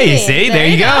 Cool. Keep Hey, moving. see, there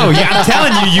you go. Yeah, I'm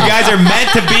telling you, you guys are meant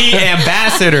to be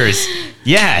ambassadors.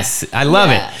 Yes, I love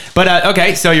Yeah. it. But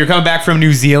okay, so you're coming back from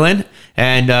New Zealand,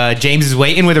 and James is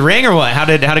waiting with a ring, or what? How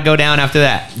did it go down after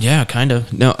that? Yeah, kind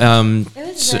of. No, It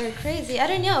was very crazy. I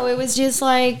don't know. It was just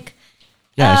like,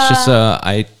 yeah, it's just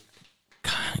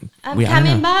I'm I don't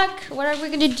coming know. back. What are we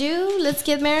going to do? Let's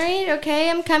get married. Okay,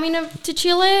 I'm coming up to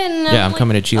Chile. And Yeah, I'm like,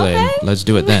 coming to Chile. okay. And let's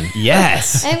do it then.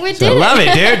 Yes. And we I did love it.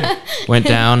 it, dude. Went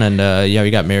down and yeah, we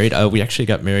got married. We actually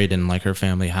got married in like her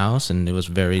family house, and it was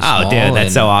very small. Oh, dude, that's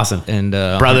and- so awesome. And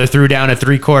Brother threw down a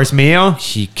 3-course meal.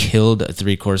 he killed a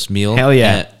 3-course meal. Hell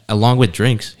yeah. Along with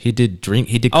drinks, he did Oh,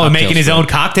 cocktails making his for own it.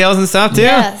 cocktails and stuff too.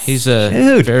 Yes. He's a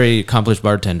Dude. very accomplished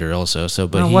bartender also. So,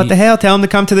 but Well, he, what the hell? Tell him to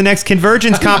come to the next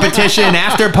Convergence competition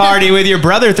after party with your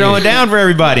brother throwing down for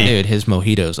everybody. dude, his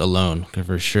mojitos alone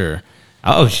for sure.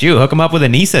 Oh shoot, hook him up with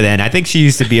Anissa then. I think she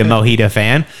used to be a mojito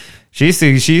fan. She used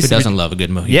Who to doesn't love a good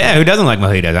mojito? Yeah, who doesn't like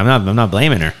mojitos? I'm not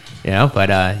blaming her. You know, but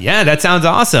yeah, that sounds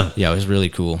awesome. Yeah, it was really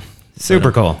cool.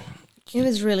 Super cool. It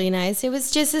was really nice. It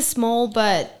was just a small,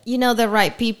 but you know, the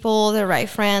right people, the right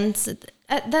friends.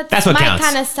 That's what my counts.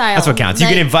 kind of style. That's what counts. You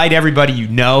Like, can invite everybody you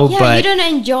know, yeah, but you don't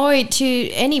enjoy to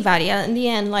anybody in the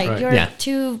end. Like you're Yeah.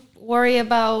 too worried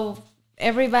about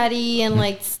everybody, and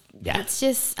like Yeah. it's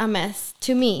just a mess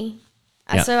to me.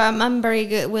 Yeah. So I'm very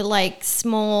good with like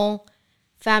small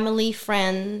family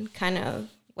friend kind of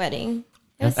wedding.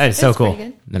 That is so cool.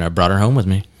 pretty good. Then I brought her home with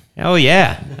me. oh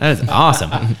yeah, that is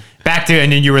awesome. Back to,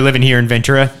 and then you were living here in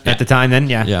Ventura at the time. Then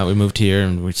yeah. Yeah, we moved here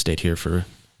and we stayed here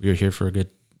we were here for a good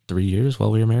 3 years while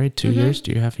we were married. 2 years,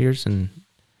 2.5 years, and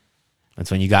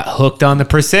That's when you got hooked on the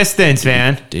persistence,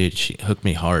 man. dude, she hooked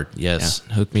me hard. Yes,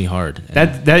 hooked me hard.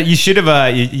 And That you should have.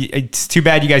 It's too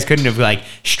bad you guys couldn't have like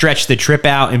stretched the trip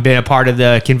out and been a part of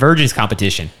the Convergence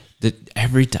competition.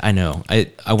 every time I know, when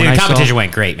Dude, I the competition saw,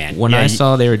 went great, man. When Yeah, I you-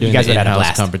 saw they were you doing guys the would have had a in-house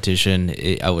blast. competition,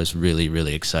 I was really,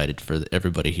 really excited for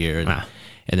everybody here, and, Wow.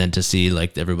 and then to see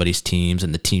like everybody's teams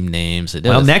and the team names.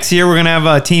 Well, was, next year we're gonna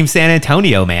have Team San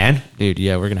Antonio, man. dude,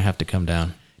 yeah, we're gonna have to come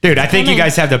down. Dude, I think you Coming.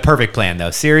 guys have the perfect plan,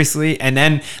 though. Seriously, and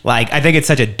then like I think it's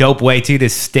such a dope way too to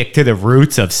stick to the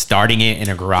roots of starting it in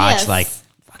a garage. Yes. Like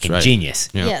fucking right. genius,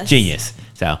 Yeah. Yes. genius.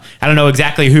 So I don't know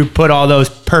exactly who put all those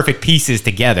perfect pieces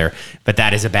together, but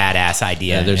that is a badass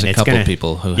idea. Yeah, there's and a it's couple gonna-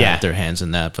 people who yeah. have their hands in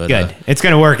that, but Good. It's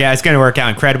gonna work out. It's gonna work out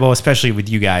incredible, especially with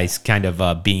you guys kind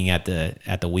of being at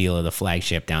the wheel of the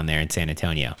flagship down there in San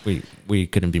Antonio. we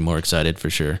couldn't be more excited for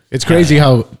sure. It's crazy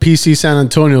how PC San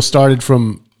Antonio started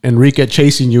from Enrique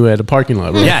chasing you at a parking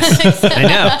lot. Bro. Yes, I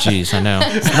know. Jeez, I know.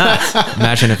 It's nuts.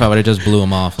 Imagine if I would have just blew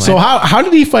him off. So how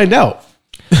did he find out?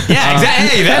 Yeah,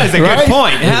 exactly. Hey, that is a Right? good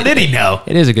point. How did he know?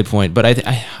 It is a good point, but I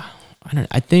don't know.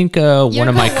 I think one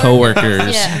of my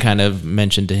coworkers Yeah. kind of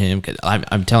mentioned to him. 'Cause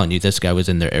I'm telling you, this guy was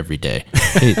in there every day.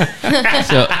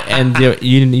 So and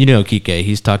you know Kike,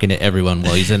 he's talking to everyone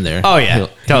while he's in there. Oh, yeah,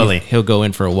 totally. He'll go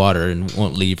in for a water and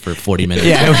won't leave for 40 minutes.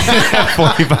 Yeah,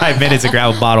 45 minutes of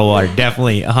grab a bottle of water.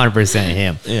 Definitely 100%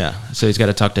 him. Yeah. So he's got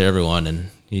to talk to everyone, and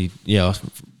he,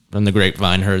 from the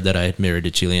grapevine, heard that I had married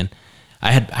a Chilean.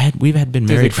 We've had been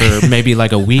married for maybe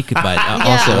like a week, but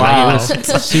also Wow. like, it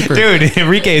was super. Dude,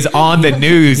 Enrique is on the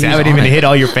news. I haven't on even it. hit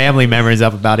all your family members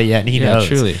up about it yet, and he Yeah, knows.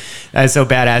 truly. That's so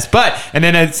badass. But, and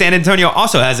then San Antonio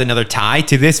also has another tie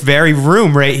to this very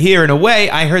room right here. In a way,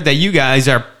 I heard that you guys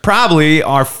are probably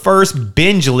our first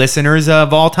binge listeners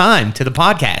of all time to the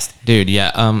podcast. Dude,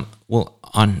 yeah. Well,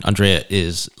 Andrea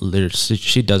is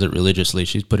she does it religiously.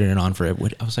 She's putting it on for it.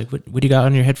 I was like, what do you got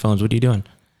on your headphones? What are you doing?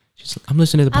 She's like, I'm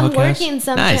listening to the I'm podcast. working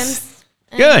sometimes. Nice.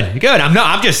 Good.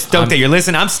 I'm just stoked that you're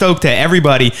listening. I'm stoked to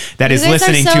everybody that is You guys are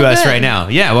listening so to us good. right now.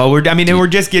 Yeah, well, we're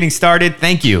just getting started.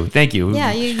 Thank you.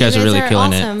 Yeah, you guys are really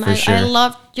killing it, awesome. for sure. I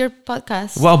love your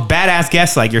podcast. Well, badass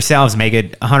guests like yourselves make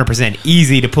it 100%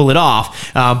 easy to pull it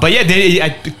off. But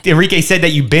yeah, Enrique said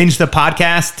that you binged the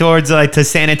podcast towards to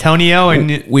San Antonio,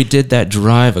 and We did that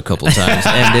drive a couple times,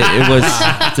 and it was.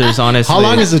 There's honestly. How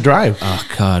long is the drive? Oh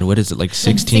God, what is it like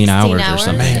 16, 16 hours or hours,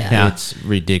 something? yeah. It's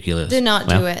ridiculous. Do not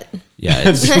do it. Yeah,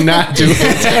 it's, Do not do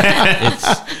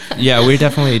it. yeah, we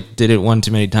definitely did it one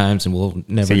too many times, and we'll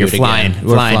never. So do you're it flying- again.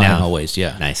 We're flying flying now. always.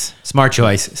 Yeah, nice, smart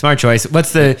choice.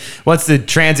 What's the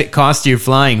transit cost you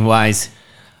flying wise?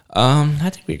 I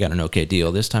think we got an okay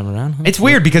deal this time around. It's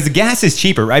weird because the gas is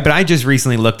cheaper, right? But I just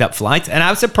recently looked up flights, and I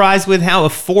was surprised with how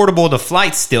affordable the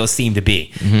flights still seem to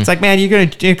be. It's like, man,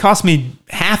 it cost me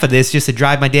half of this just to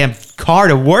drive my damn car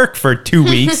to work for 2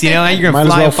 weeks. You're gonna Might as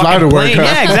fly well a fly fucking to work, plane. huh?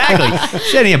 Yeah, exactly.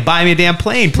 Shouldn't even buy me a damn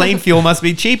plane. Plane fuel must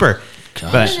be cheaper.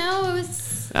 I But don't know. It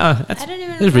was. oh, that's I don't even.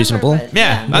 It's remember, reasonable. but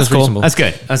yeah, that's That's cool. reasonable. That's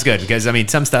good. That's good because I mean,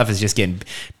 some stuff is just getting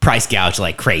price gouged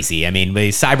like crazy. I mean, the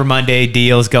Cyber Monday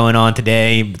deals going on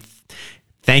today.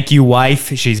 Thank you, wife.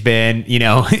 She's been,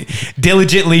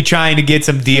 diligently trying to get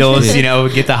some deals,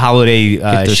 get the holiday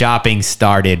the- shopping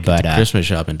started. But Christmas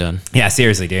shopping done. yeah,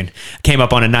 seriously, dude. Came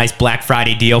up on a nice Black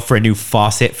Friday deal for a new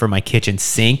faucet for my kitchen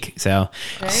sink. So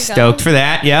There you stoked go. for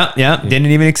that. Yeah.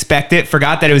 Didn't even expect it.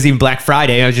 Forgot that it was even Black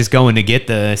Friday. I was just going to get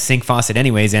the sink faucet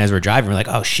anyways. And as we're driving, we're like,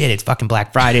 oh shit, it's fucking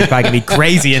Black Friday. It's probably gonna be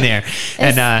crazy in there.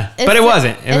 And but it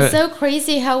wasn't. It's so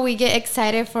crazy how we get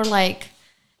excited for I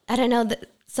don't know.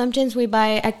 Sometimes we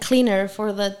buy a cleaner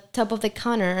for the top of the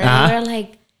counter, and we're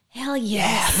like, hell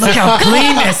yes. Look how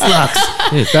clean this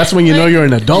looks. That's when you know you're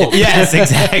an adult. Yes,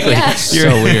 exactly. Yeah.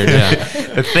 So weird. Yeah.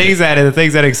 The things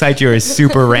that excite you are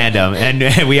super random,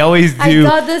 and we always I do.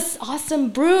 got this awesome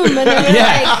broom, and then we're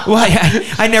Yeah, like, well,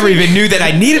 I never even knew that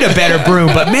I needed a better broom,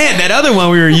 but man, that other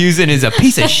one we were using is a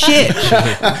piece of shit.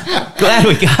 Glad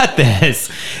we got this.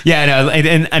 Yeah, no,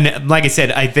 and like I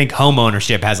said, I think home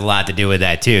ownership has a lot to do with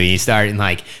that too. You start and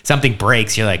something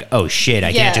breaks, you're like, oh shit,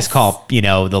 I can't just Yes. call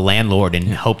the landlord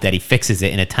and hope that he fixes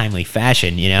it in a timely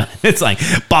fashion. It's like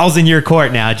balls in your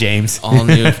court now, James. all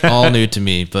new to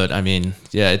me, but I mean,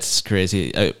 yeah, it's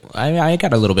crazy. I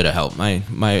got a little bit of help.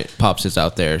 My pops is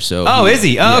out there, so Oh, is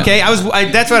he? Oh, yeah. okay.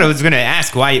 That's what I was going to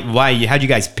ask. How'd you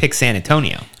guys pick San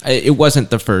Antonio? It wasn't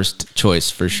the first choice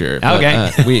for sure. But,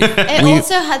 Okay. it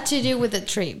also had to do with the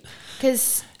trip,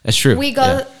 because That's true. we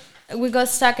got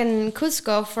stuck in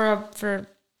Cusco for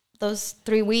those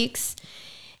 3 weeks,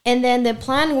 and then the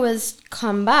plan was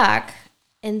come back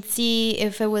and see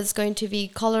if it was going to be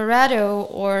Colorado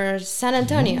or San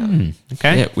Antonio.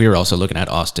 Okay. Yeah, we were also looking at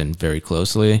Austin very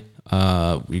closely.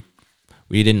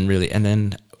 We didn't really, and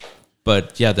then,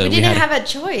 but yeah, We didn't have a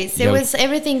choice. It Yeah, was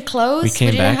everything closed. we We,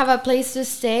 came didn't back. have a place to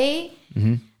stay.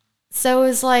 So it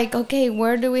was like, okay,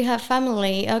 where do we have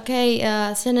family? Okay,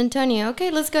 San Antonio.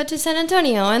 Okay, let's go to San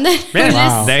Antonio. And then we Yeah,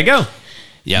 just, there you go.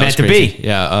 Yeah, it Meant was to crazy. be.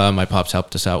 Yeah, my pops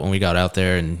helped us out when we got out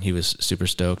there, and he was super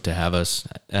stoked to have us.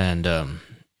 And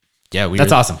yeah,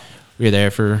 That's awesome. We were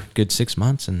there for a good 6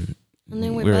 months, and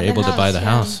then we we were bought the able to buy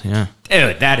house, the yeah. house.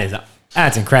 Yeah. Dude,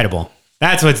 that's incredible.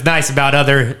 That's what's nice about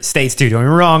other states too. Don't get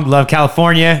me wrong, love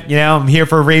California. I'm here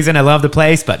for a reason. I love the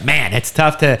place, but man, it's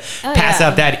tough to pass yeah.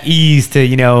 up that ease to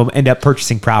end up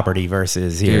purchasing property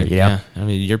versus here. Dude, yeah. I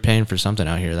mean, you're paying for something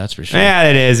out here, that's for sure. Yeah,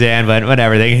 it is, man. But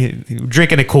whatever. They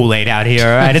drinking the Kool-Aid out here.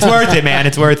 All right, it's worth it, man.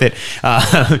 It's worth it.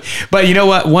 But you know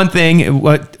what? One thing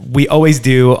what we always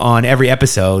do on every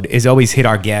episode is always hit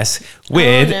our guests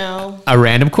with no. a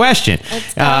random question.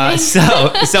 It's coming.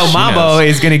 So Mambo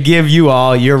is going to give you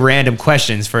all your random questions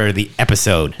for the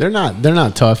episode. They're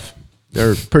not tough.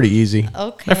 They're pretty easy.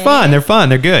 okay. They're fun. They're fun.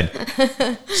 They're good.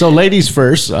 So, ladies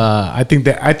first. I think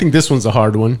this one's a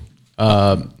hard one.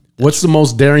 What's the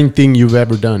most daring thing you've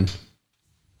ever done?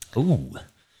 Ooh.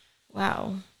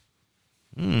 Wow.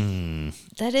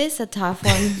 That is a tough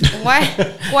one.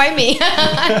 Why me?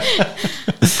 I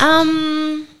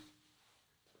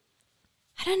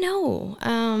don't know.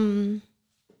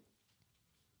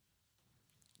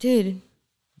 Dude.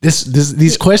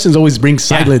 These questions always bring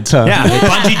silence. Huh? Yeah.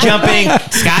 Bungee jumping,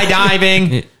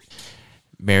 skydiving,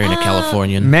 Marrying a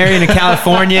Californian. marrying a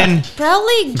Californian.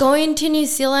 Probably going to New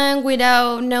Zealand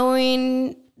without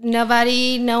knowing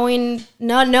nobody,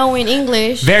 not knowing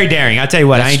English. Very daring. I'll tell you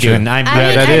what, I That's ain't true. doing. I'm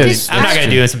not going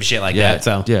to do some shit like yeah, that.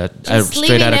 So yeah. Just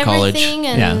Straight out of leaving college. everything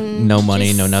and Yeah. No money,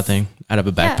 just- no nothing. Out of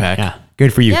a backpack. yeah,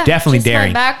 good for you. Yeah, Definitely just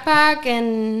daring. My backpack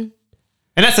and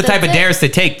And that's the type of That's it. dares to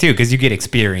take too, because you get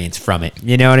experience from it.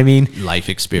 You know what I mean? Life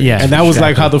experience. Yeah. And that was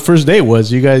like how the first date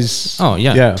was. You guys. Oh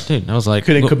yeah, Yeah. dude. I was like,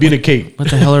 Couldn't communicate. What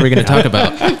the hell are we going to talk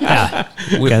about?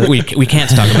 we can't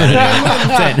talk about it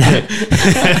anymore.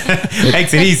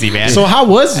 Makes it easy, man. So how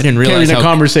was I didn't realize carrying a how-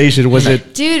 conversation? Was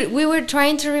it? dude, we were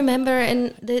trying to remember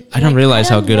and I don't realize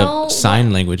how good know a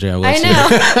sign language I was. I know.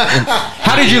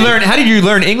 How did you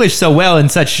learn English so well in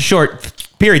such a short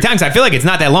period of time? 'Cause I feel like it's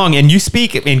not that long, and you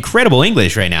speak incredible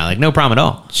English right now, like no problem at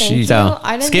all. Thank you. So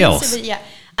I don't skills. think so, but yeah.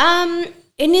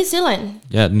 In New Zealand.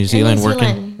 Yeah, New Zealand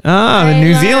working. Ah, the I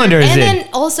New learned- Zealanders And in. then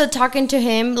also talking to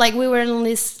him, like we were in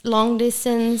this long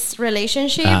distance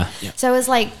relationship. Ah. So it was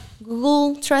like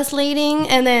Google translating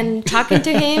and then talking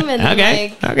to him and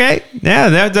Okay. like Okay.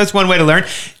 Yeah, that's one way to learn.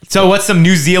 So, what's some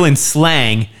New Zealand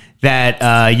slang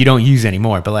that you don't use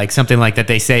anymore, but like something like that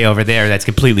they say over there that's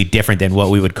completely different than what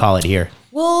we would call it here?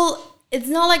 Well, it's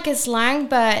not like a slang,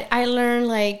 but I learned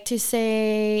like to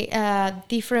say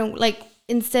different, like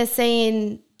instead of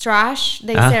saying trash,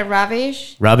 they say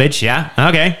rubbish. Rubbish, yeah.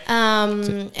 Okay.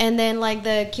 And then like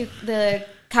the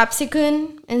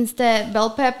capsicum instead bell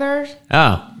pepper.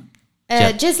 Oh.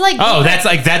 Just like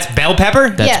that's bell pepper?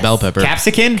 That's Yes. bell pepper.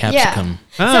 Capsicum? Capsicum.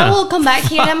 So I will come back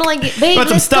here and I'm like, babe, Want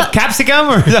some let's stuffed go. capsicum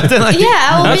or something like Yeah,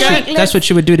 I will be like, That's what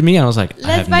she would do to me. I was like, I let's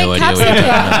have buy no idea what capsicum. you're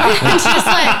talking about. It's just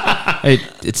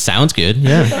like, It sounds good.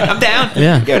 Yeah. I'm down.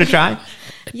 Yeah. Give it a try.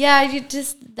 yeah, you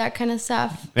just that kind of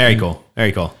stuff. Very cool.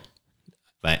 Very cool.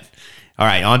 But all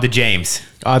right, on to James.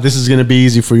 This is gonna be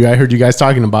easy for you. I heard you guys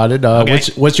talking about it. Okay.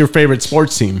 What's your favorite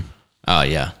sports team? Oh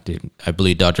yeah, dude. I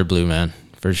bleed Dodger blue, man,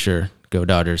 for sure. Go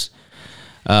Dodgers.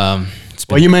 It's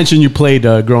been, Well, you mentioned you played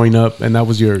growing up, and that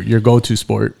was your go-to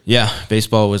sport. yeah,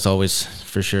 baseball was always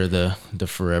for sure the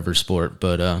forever sport.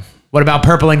 But What about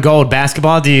purple and gold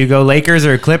basketball? Do you go Lakers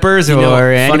or Clippers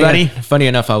or anybody? Funny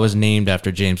enough, I was named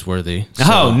after James Worthy.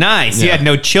 Oh, nice. You yeah. had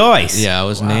no choice. Yeah, I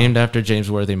was named after James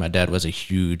Worthy. My dad was a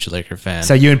huge Laker fan.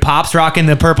 So you and Pops rocking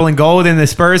the purple and gold in the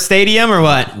Spurs stadium or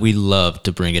what? We love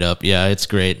to bring it up. Yeah, it's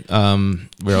great.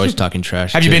 We're always talking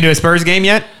trash. Have you been to a Spurs game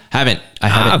yet? Haven't. I Oh,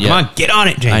 haven't come yet. on, get on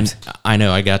it, James. I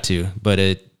know I got to, but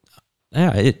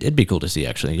it'd be cool to see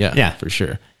actually. Yeah, Yeah. for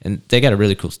sure. And they got a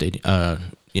really cool stadium.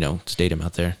 Stadium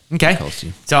out there. Okay.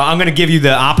 Coliseum. So I'm going to give you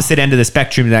the opposite end of the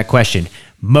spectrum to that question.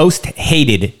 Most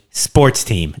hated sports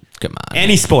team. Come on.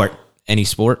 Any sport. Any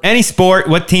sport? Any sport,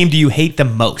 what team do you hate the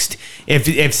most?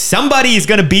 If somebody is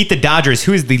going to beat the Dodgers,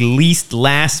 who is the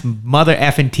last mother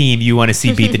effing team you want to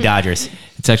see beat the Dodgers?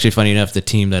 It's actually funny enough the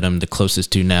team that I'm the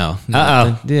closest to now.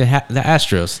 Uh-oh. The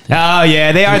Astros. Oh,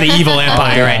 yeah, they are the evil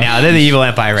empire right now. They're the evil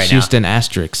empire right Houston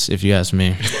Asterix, if you ask me.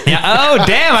 now. Yeah. Oh,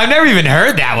 damn, I've never even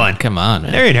heard that one. Come on, I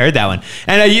man. never even heard that one.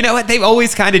 And you know what? They've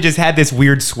always kind of just had this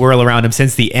weird swirl around them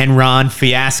since the Enron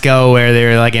fiasco where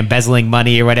they're like embezzling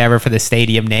money or whatever for the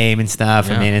stadium name and stuff.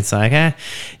 I Yeah. mean, it's like,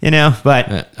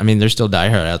 but... I mean, they're still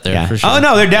diehard out there Yeah. for sure. Oh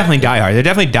no, they're definitely diehard. They're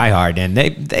definitely diehard,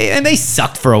 and they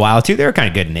sucked for a while too. They were kind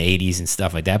of good in the '80s and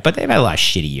stuff like that, but they've had a lot of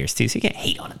shitty years too. So you can't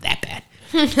hate on them that bad.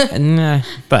 Nah,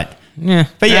 But yeah.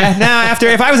 yeah, now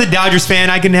if I was a Dodgers fan,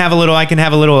 I can have a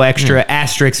little extra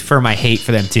asterisk for my hate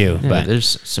for them too. Yeah, But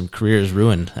there's some careers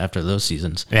ruined after those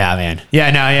seasons. yeah, man.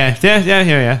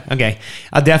 Yeah. Okay.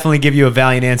 I'll definitely give you a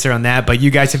valiant answer on that. But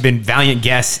you guys have been valiant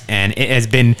guests, and it has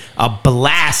been a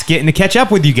blast getting to catch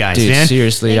up with you guys, Dude, man.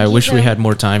 seriously, Thank I you wish we so- had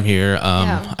more time here.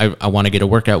 I want to get a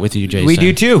workout with you, Jason. We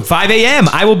do too. 5 a.m.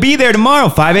 I will be there tomorrow.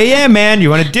 5 a.m. Man, you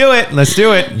want to do it? Let's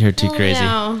do it. You're too Oh, crazy.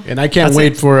 no. And I can't That's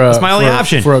wait it. for That's my only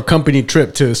option. for a company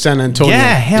trip to San Antonio.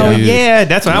 Yeah, hell Dude. yeah.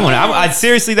 That's what I want. I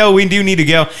seriously though, we do need to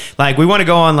go. Like, we want to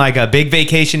go on like a big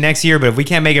vacation next year, but if we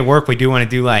can't make it work, we do want to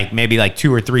do like maybe like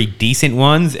 2 or 3 decent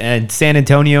ones. And San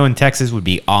Antonio and Texas would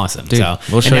be awesome. Dude, so,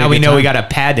 we'll show and you now a we good know we time. got a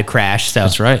pad to crash. So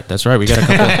That's right. We got a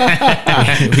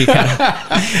couple. we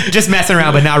got. just messing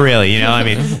around, but not really. You know, I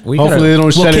mean, We Hopefully they don't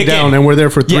We'll shut it kick down, in. and we're there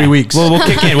for 3 yeah, weeks. We'll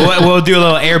kick in. We'll do a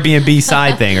little Airbnb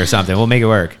side thing or something. We'll make it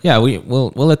work. Yeah,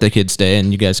 we'll let the kids stay,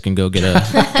 and you guys can go get a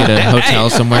hotel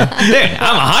somewhere. Dude,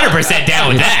 I'm 100% down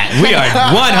with that. We are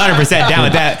 100% down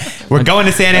with that. We're going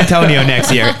to San Antonio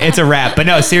next year. It's a wrap. But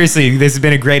no, seriously, this has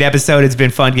been a great episode. It's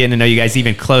been fun getting to know you guys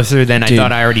even closer than I Dude,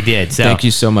 thought I already did. So Thank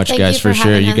you so much, Thank guys, you for for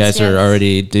sure. having You us, guys are yes.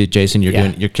 already, dude, Jason. You're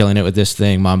Yeah. you're killing it with this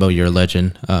thing. Mambo, you're a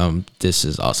legend. This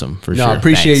is awesome for No, sure. I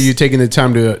appreciate Thanks. you taking the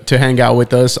time to hang out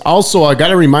with us. Also, I got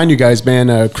to remind you guys,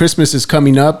 man, Christmas is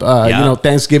coming up. Yeah.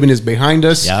 Thanksgiving is behind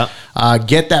us. Yeah.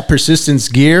 Get that persistence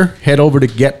gear. Head over to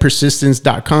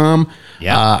getpersistence.com.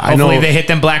 yeah, I hopefully know they hit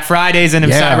them Black Fridays and them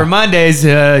Yeah. Cyber Mondays.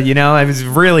 It was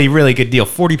really, really good deal.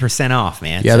 40% off,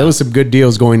 man. Yeah, So- there was some good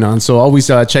deals going on. So always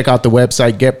check out the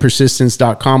website,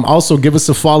 getpersistence.com. Also, give us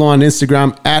a follow on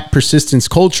Instagram at Persistence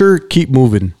Culture. Keep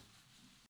moving.